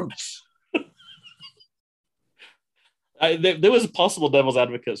grapefruits. There was possible devil's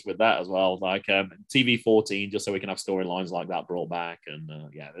advocates with that as well, like TV 14, just so we can have storylines like that brought back. And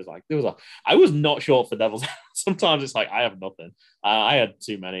I was not short for devil's. Sometimes it's like I have nothing. I had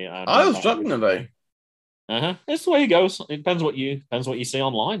too many. I was struggling today. It's the way it goes. It depends what you see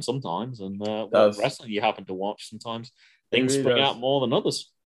online sometimes, and what wrestling you happen to watch. Sometimes things really spring out more than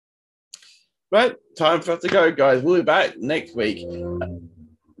others. Right, time for us to go, guys. We'll be back next week.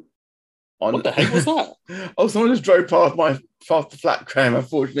 What the heck was that? Oh, someone just drove past the flat, Graham.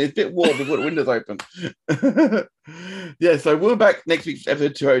 Unfortunately, it's a bit warm. We've got the windows open. Yeah, so we'll be back next week's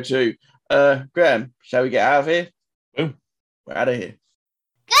episode 202. Graham, shall we get out of here? Boom. We're out of here.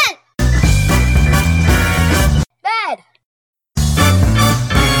 Good. Bad.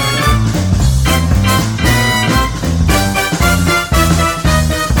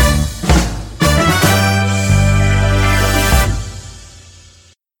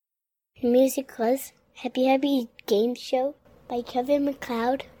 The music was Happy Happy Game Show by Kevin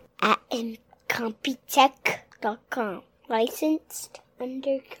MacLeod at Incompetech.com. Licensed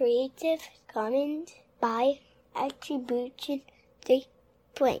under Creative Commons by Attribution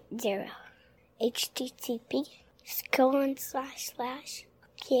 3.0.